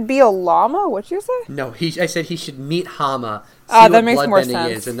he should be a llama? What'd you say? No, I said he should meet Hama. See Ah, that what makes more bloodbending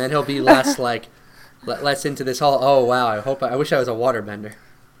sense. is, and then he'll be less like less into this whole. Oh wow! I wish I was a waterbender.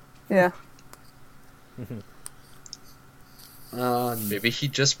 Yeah. Maybe he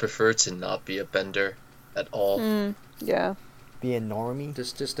just preferred to not be a bender at all. Yeah. Be a normie.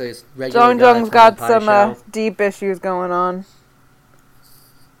 Just a regular Jong guy Jong's playing got pie some show. deep issues going on.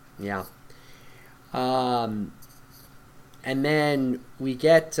 Yeah. And then we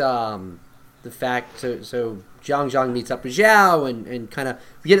get the fact so Zhang Zhang meets up with Zhao and kind of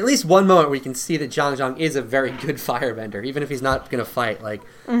we get at least one moment where you can see that Zhang Zhang is a very good firebender, even if he's not going to fight. Like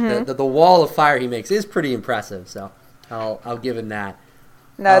the wall of fire he makes is pretty impressive. So I'll give him that.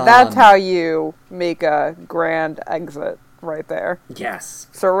 Now that's how you make a grand exit right there. Yes,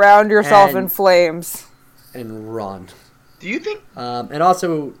 Surround yourself in And- flames. and run. Do you think? And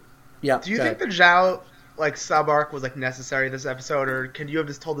also, yeah. Do you go think ahead. the Zhao like sub arc was like necessary this episode, or can you have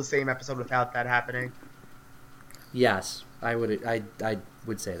just told the same episode without that happening? Yes, I would. I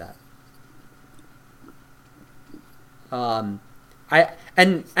would say that.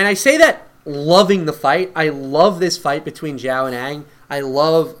 I say that loving the fight. I love this fight between Zhao and Aang. I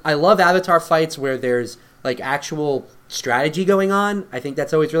love Avatar fights where there's like actual strategy going on. I think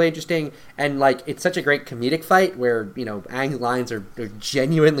that's always really interesting, and like it's such a great comedic fight where Aang's lines are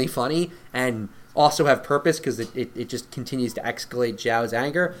genuinely funny and also have purpose because it just continues to escalate Zhao's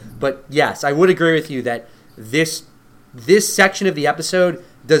anger. But yes, I would agree with you that this section of the episode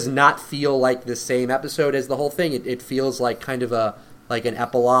does not feel like the same episode as the whole thing. It feels like kind of an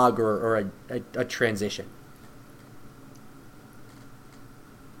epilogue or a transition.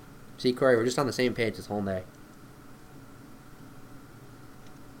 See, Corey, we're just on the same page this whole day.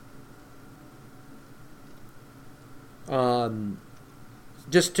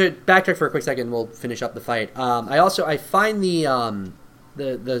 Just to backtrack for a quick second, we'll finish up the fight. I find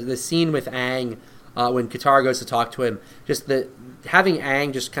the scene with Aang when Katara goes to talk to him, just having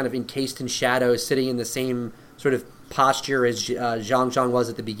Aang just kind of encased in shadows, sitting in the same sort of posture as Zhang Zhang was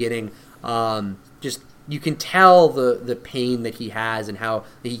at the beginning. Just you can tell the pain that he has and how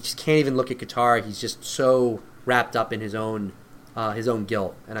he just can't even look at Katara. He's just so wrapped up in his own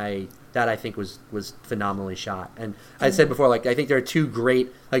guilt, and I think was phenomenally shot. And I said before, like I think there are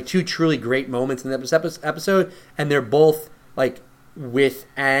two truly great moments in this episode, and they're both like with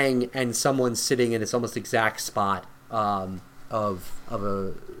Aang and someone sitting in this almost exact spot of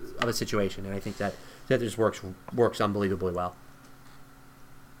a situation, and I think that just works unbelievably well.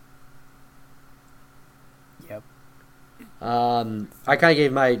 Yep. I kind of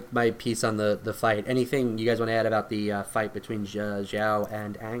gave my piece on the fight. Anything you guys want to add about the fight between Zhao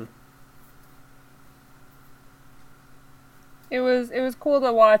and Aang? It was cool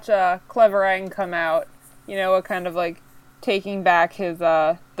to watch Clever Aang come out. A kind of like taking back his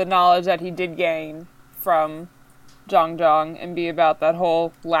the knowledge that he did gain from Zhang Zhang and be about that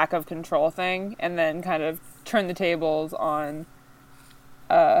whole lack of control thing, and then kind of turn the tables on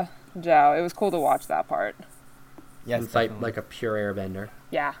Zhao. It was cool to watch that part. Yes, And fight definitely. like a pure airbender.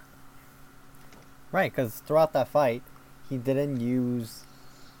 Yeah. Right, because throughout that fight, he didn't use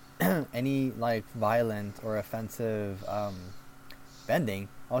any like violent or offensive bending.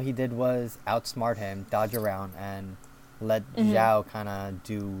 All he did was outsmart him, dodge around, and let Zhao kind of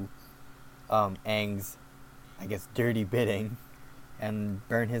do Aang's, I guess, dirty bidding and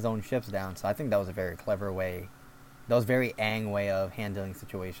burn his own ships down. So I think that was a very clever way. That was very Aang way of handling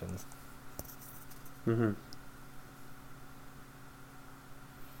situations. Mm-hmm.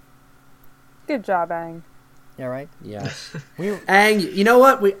 Good job, Aang. Yeah, right? Yes. We Aang, you know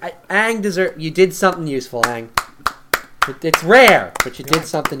what? Aang you did something useful, Aang. It's rare, but you did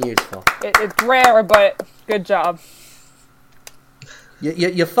something useful. It's rare, but good job.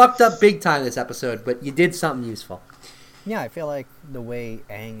 You fucked up big time this episode, but you did something useful. Yeah, I feel like the way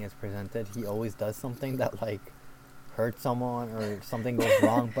Aang is presented, he always does something that like hurts someone or something goes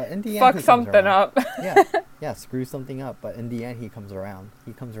wrong, but in the end Fuck he comes something around. up. Yeah, screw something up, but in the end he comes around.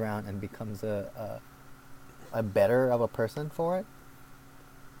 He comes around and becomes a better of a person for it.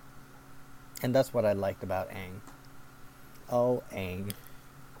 And that's what I liked about Aang. Oh, Aang.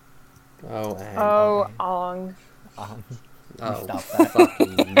 Oh, Aang. Oh, Okay. Ong. Um, Oh, stop that.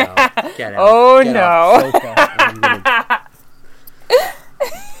 fucking no. Get out. Oh Get no. out. Ahsoka.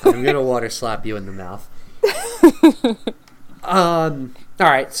 I'm gonna water slap you in the mouth.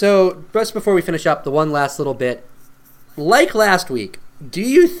 Alright, so just before we finish up, the one last little bit. Like last week, do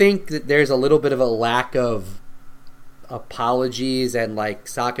you think that there's a little bit of a lack of apologies and like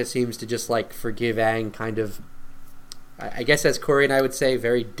Sokka seems to just like forgive Aang kind of, I guess as Corey and I would say,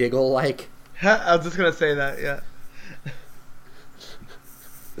 very Diggle-like? I was just gonna say that. Yeah.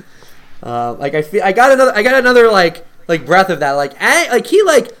 Like I got another like breath of that. Like Aang, like he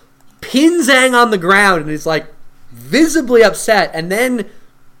like pins Aang on the ground and is like visibly upset, and then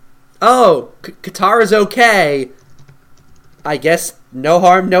Katara's okay. I guess no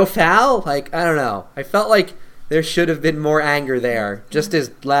harm, no foul. Like I don't know. I felt like there should have been more anger there, just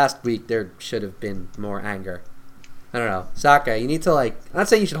as last week there should have been more anger. I don't know, Sokka. You need to like. I'm not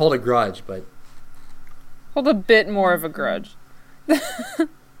saying you should hold a grudge, but Hold a bit more of a grudge.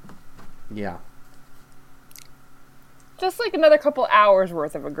 yeah. Just like another couple hours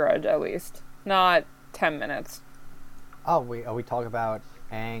worth of a grudge, at least. Not 10 minutes. Oh, wait, are we talking about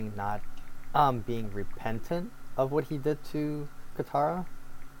Aang not being repentant of what he did to Katara?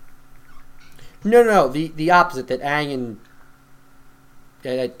 No. The opposite. That Aang and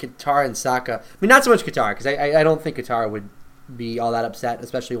Katara and Sokka. I mean, not so much Katara, because I don't think Katara would be all that upset,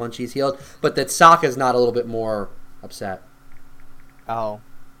 especially once she's healed. But that Sokka's not a little bit more upset. Oh.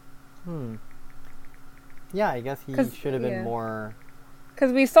 Yeah, I guess he 'Cause- should have been yeah. more...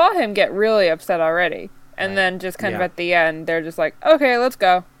 Because we saw him get really upset already. And Right. then just kind of Yeah. at the end, they're just like, okay, let's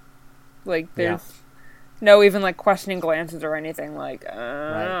go. Like, there's no even, like, questioning glances or anything. Like, I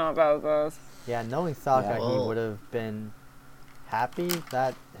don't know about those. Yeah, knowing Sokka, Yeah. he Well- would have been happy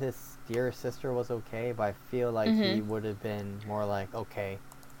that his dear sister was okay, but I feel like he would have been more like, okay,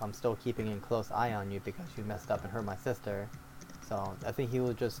 I'm still keeping a close eye on you because you messed up and hurt my sister. So I think he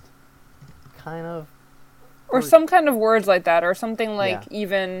would just kind of... Or some kind of words like that. Or something like, Yeah.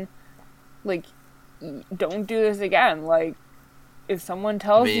 even, like, don't do this again. Like, if someone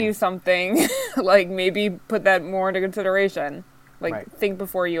tells I mean- you something, like, maybe put that more into consideration. Like, Right. think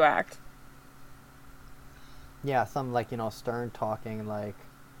before you act. Yeah, some like, stern talking, like,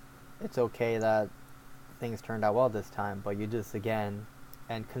 it's okay that things turned out well this time, but you do this again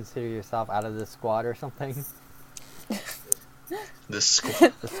and consider yourself out of this squad or something. This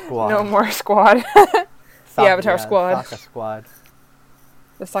squad. The squad. No more squad. Sokka- Avatar squad. Sokka squad.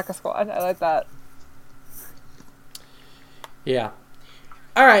 The Sokka squad. I like that. Yeah.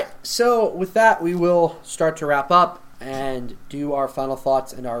 All right. So with that, we will start to wrap up and do our final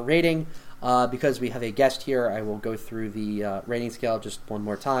thoughts and our rating. Because we have a guest here, I will go through the rating scale just one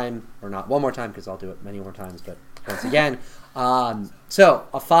more time, or not one more time because I'll do it many more times, but once again. So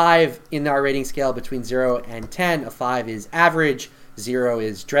a 5 in our rating scale between 0 and 10. A 5 is average, 0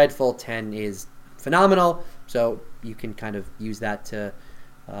 is dreadful, 10 is phenomenal. So you can kind of use that to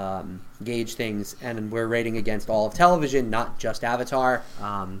gauge things. And we're rating against all of television, not just Avatar.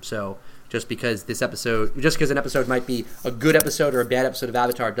 So just because an episode might be a good episode or a bad episode of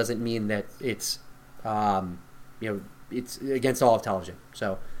Avatar doesn't mean that it's it's against all of television.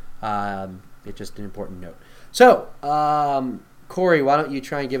 So it's just an important note. So Corey, why don't you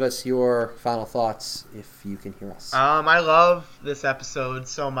try and give us your final thoughts if you can hear us? I love this episode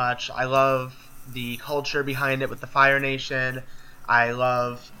so much. I love the culture behind it with the Fire Nation. I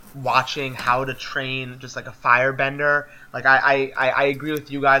love watching how to train just like a firebender. Like I agree with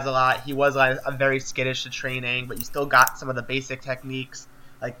you guys a lot. He was like a very skittish to training, but you still got some of the basic techniques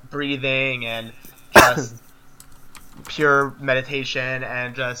like breathing and just pure meditation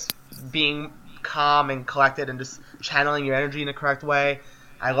and just being calm and collected and just channeling your energy in the correct way.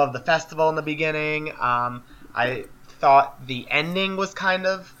 I love the festival in the beginning. I thought the ending was kind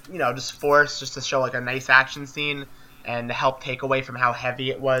of, just forced just to show like a nice action scene and to help take away from how heavy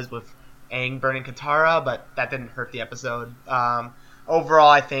it was with Aang burning Katara, but that didn't hurt the episode. Overall,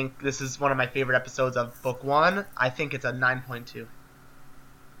 I think this is one of my favorite episodes of Book 1. I think it's a 9.2.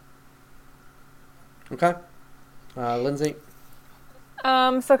 Okay. Lindsay?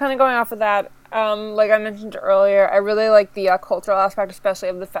 So kind of going off of that, like I mentioned earlier, I really like the cultural aspect, especially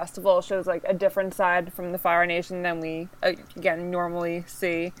of the festival. It shows like a different side from the Fire Nation than we, again, normally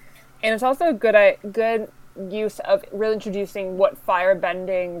see. And it's also a good use of really introducing what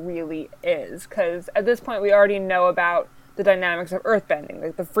firebending really is. Because at this point, we already know about the dynamics of earthbending,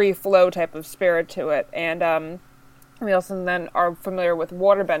 like the free flow type of spirit to it. And we also then are familiar with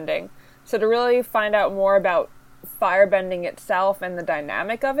waterbending. So to really find out more about firebending itself and the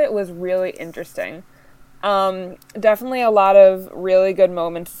dynamic of it was really interesting. Definitely a lot of really good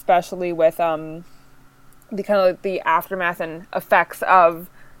moments, especially with the kind of like the aftermath and effects of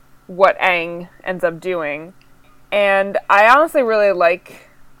what Aang ends up doing. And I honestly really like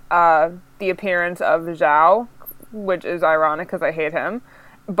the appearance of Zhao, which is ironic because I hate him.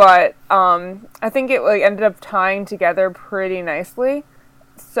 But I think it like ended up tying together pretty nicely.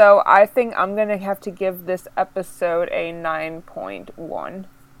 So I think I'm going to have to give this episode a 9.1.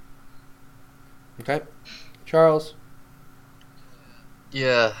 Okay. Charles?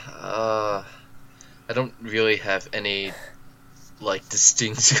 Yeah, I don't really have any like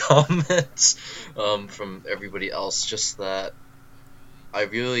distinct comments from everybody else. Just that I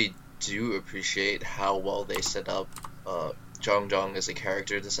really do appreciate how well they set up Zhang Zhang as a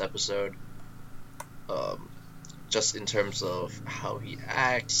character this episode. Just in terms of how he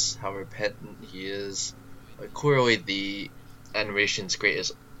acts, how repentant he is. Like, clearly the animation's great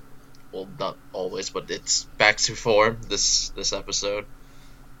as well, not always, but it's back to form this episode.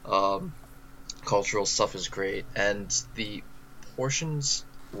 Cultural stuff is great, and the portions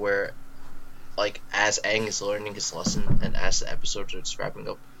where, like, as Aang is learning his lesson and as the episode is wrapping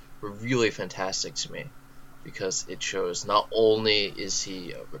up, were really fantastic to me, because it shows not only is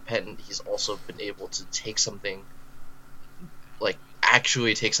he repentant, he's also been able to take something, like,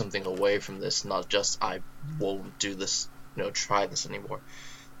 actually take something away from this, not just I won't do this, try this anymore.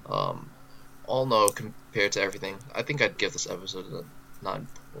 All in all, compared to everything, I think I'd give this episode a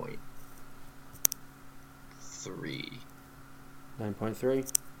 9.3. 9.3.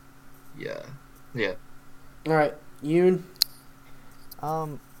 Yeah. Alright, Yoon?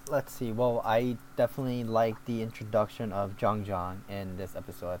 Let's see. Well, I definitely like the introduction of Zhang Zhang in this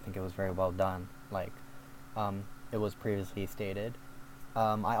episode. I think it was very well done, like it was previously stated.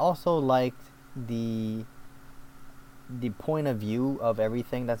 I also liked the point of view of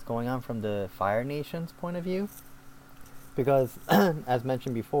everything that's going on from the Fire Nation's point of view, because as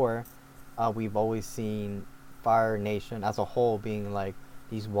mentioned before, we've always seen Fire Nation as a whole being like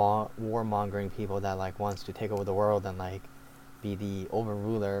these warmongering people that like wants to take over the world and like be the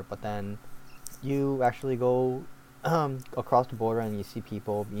overruler. But then you actually go across the border and you see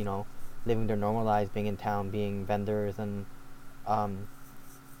people, living their normal lives, being in town, being vendors, and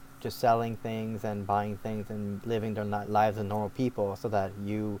just selling things and buying things and living their lives as normal people, so that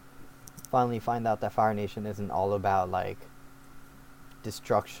you finally find out that Fire Nation isn't all about like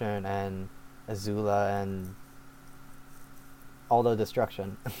destruction and Azula and all the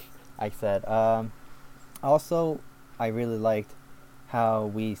destruction. I said. Also, I really liked how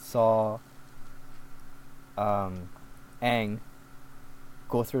we saw Aang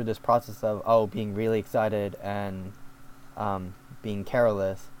go through this process of being really excited and being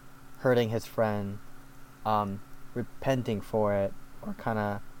careless, hurting his friend, repenting for it, or kind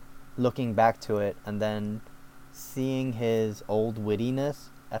of looking back to it, and then seeing his old wittiness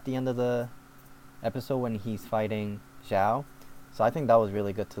at the end of the episode when he's fighting Zhao. So I think that was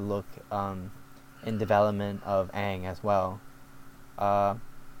really good to look in development of Aang as well. So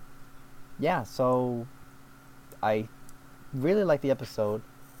I really like the episode,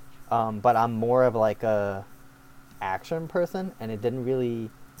 but I'm more of like a action person, and it didn't really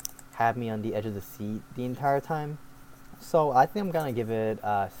have me on the edge of the seat the entire time. So I think I'm gonna give it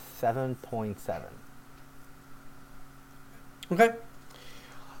 7.7. Okay.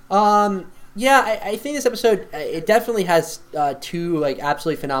 I think this episode, it definitely has two like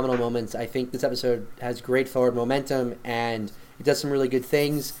absolutely phenomenal moments. I think this episode has great forward momentum, and it does some really good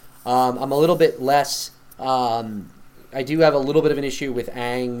things. I'm a little bit less. I do have a little bit of an issue with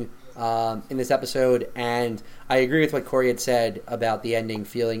Aang in this episode, and I agree with what Corey had said about the ending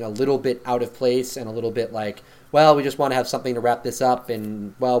feeling a little bit out of place and a little bit like, well, we just want to have something to wrap this up,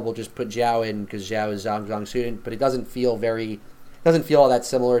 and well, we'll just put Zhao in because Zhao is Zhang Zhang's student, but it doesn't feel all that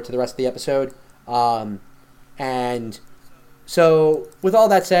similar to the rest of the episode. And so with all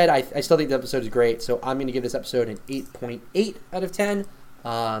that said, I still think the episode is great, so I'm going to give this episode an 8.8 out of 10.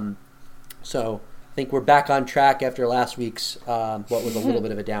 So I think we're back on track after last week's what was a little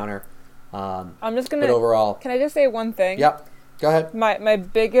bit of a downer. I'm just gonna. But overall, can I just say one thing? Yep. Go ahead. My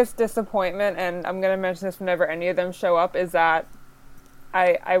biggest disappointment, and I'm gonna mention this whenever any of them show up, is that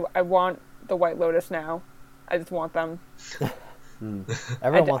I want the White Lotus now. I just want them.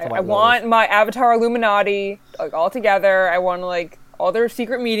 Everyone wants the White I Lotus. want my Avatar Illuminati like all together. I want like all their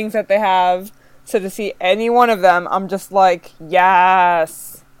secret meetings that they have. So to see any one of them, I'm just like,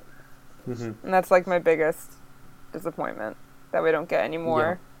 yes. And that's like my biggest disappointment, that we don't get any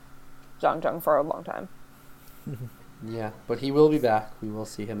more Zhang Zhang for a long time. Yeah, but he will be back. We will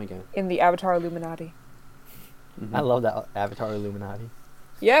see him again. In the Avatar Illuminati. I love that Avatar Illuminati.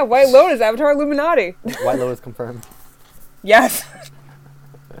 Yeah, White Lotus, Avatar Illuminati. White Lotus confirmed. Yes.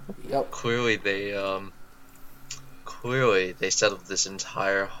 Yep. Clearly they set up this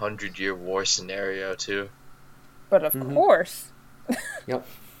entire 100-year war scenario too. But of course. Yep.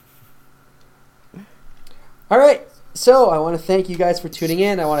 All right. So I want to thank you guys for tuning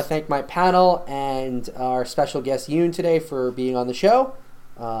in. I want to thank my panel and our special guest Yoon today for being on the show.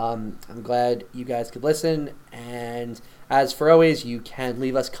 I'm glad you guys could listen. And as for always, you can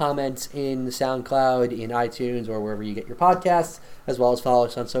leave us comments in the SoundCloud, in iTunes, or wherever you get your podcasts, as well as follow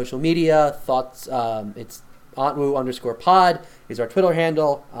us on social media. Thoughts, it's AuntWoo_pod is our Twitter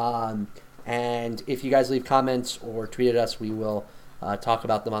handle. And if you guys leave comments or tweet at us, we will talk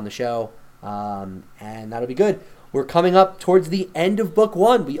about them on the show. And that'll be good. We're coming up towards the end of book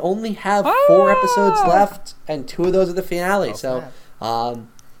 1. We only have 4 episodes left, and 2 of those are the finale. So,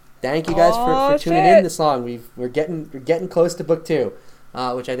 thank you guys for tuning in this long. We're getting close to book 2,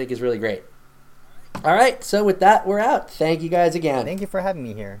 which I think is really great. All right, so with that, we're out. Thank you guys again. Thank you for having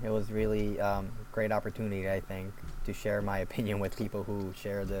me here. It was really great opportunity, I think, to share my opinion with people who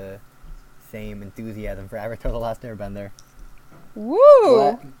share the same enthusiasm for Avatar: The Last Airbender.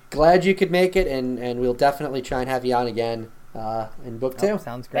 Woo! Glad you could make it, and we'll definitely try and have you on again in book 2.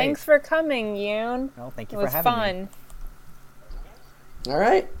 Sounds great. Thanks for coming, Yoon. Oh, thank It you for was having fun. me. All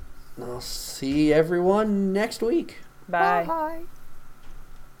right. I'll see everyone next week. Bye. Bye.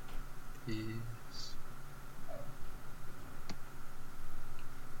 Yeah.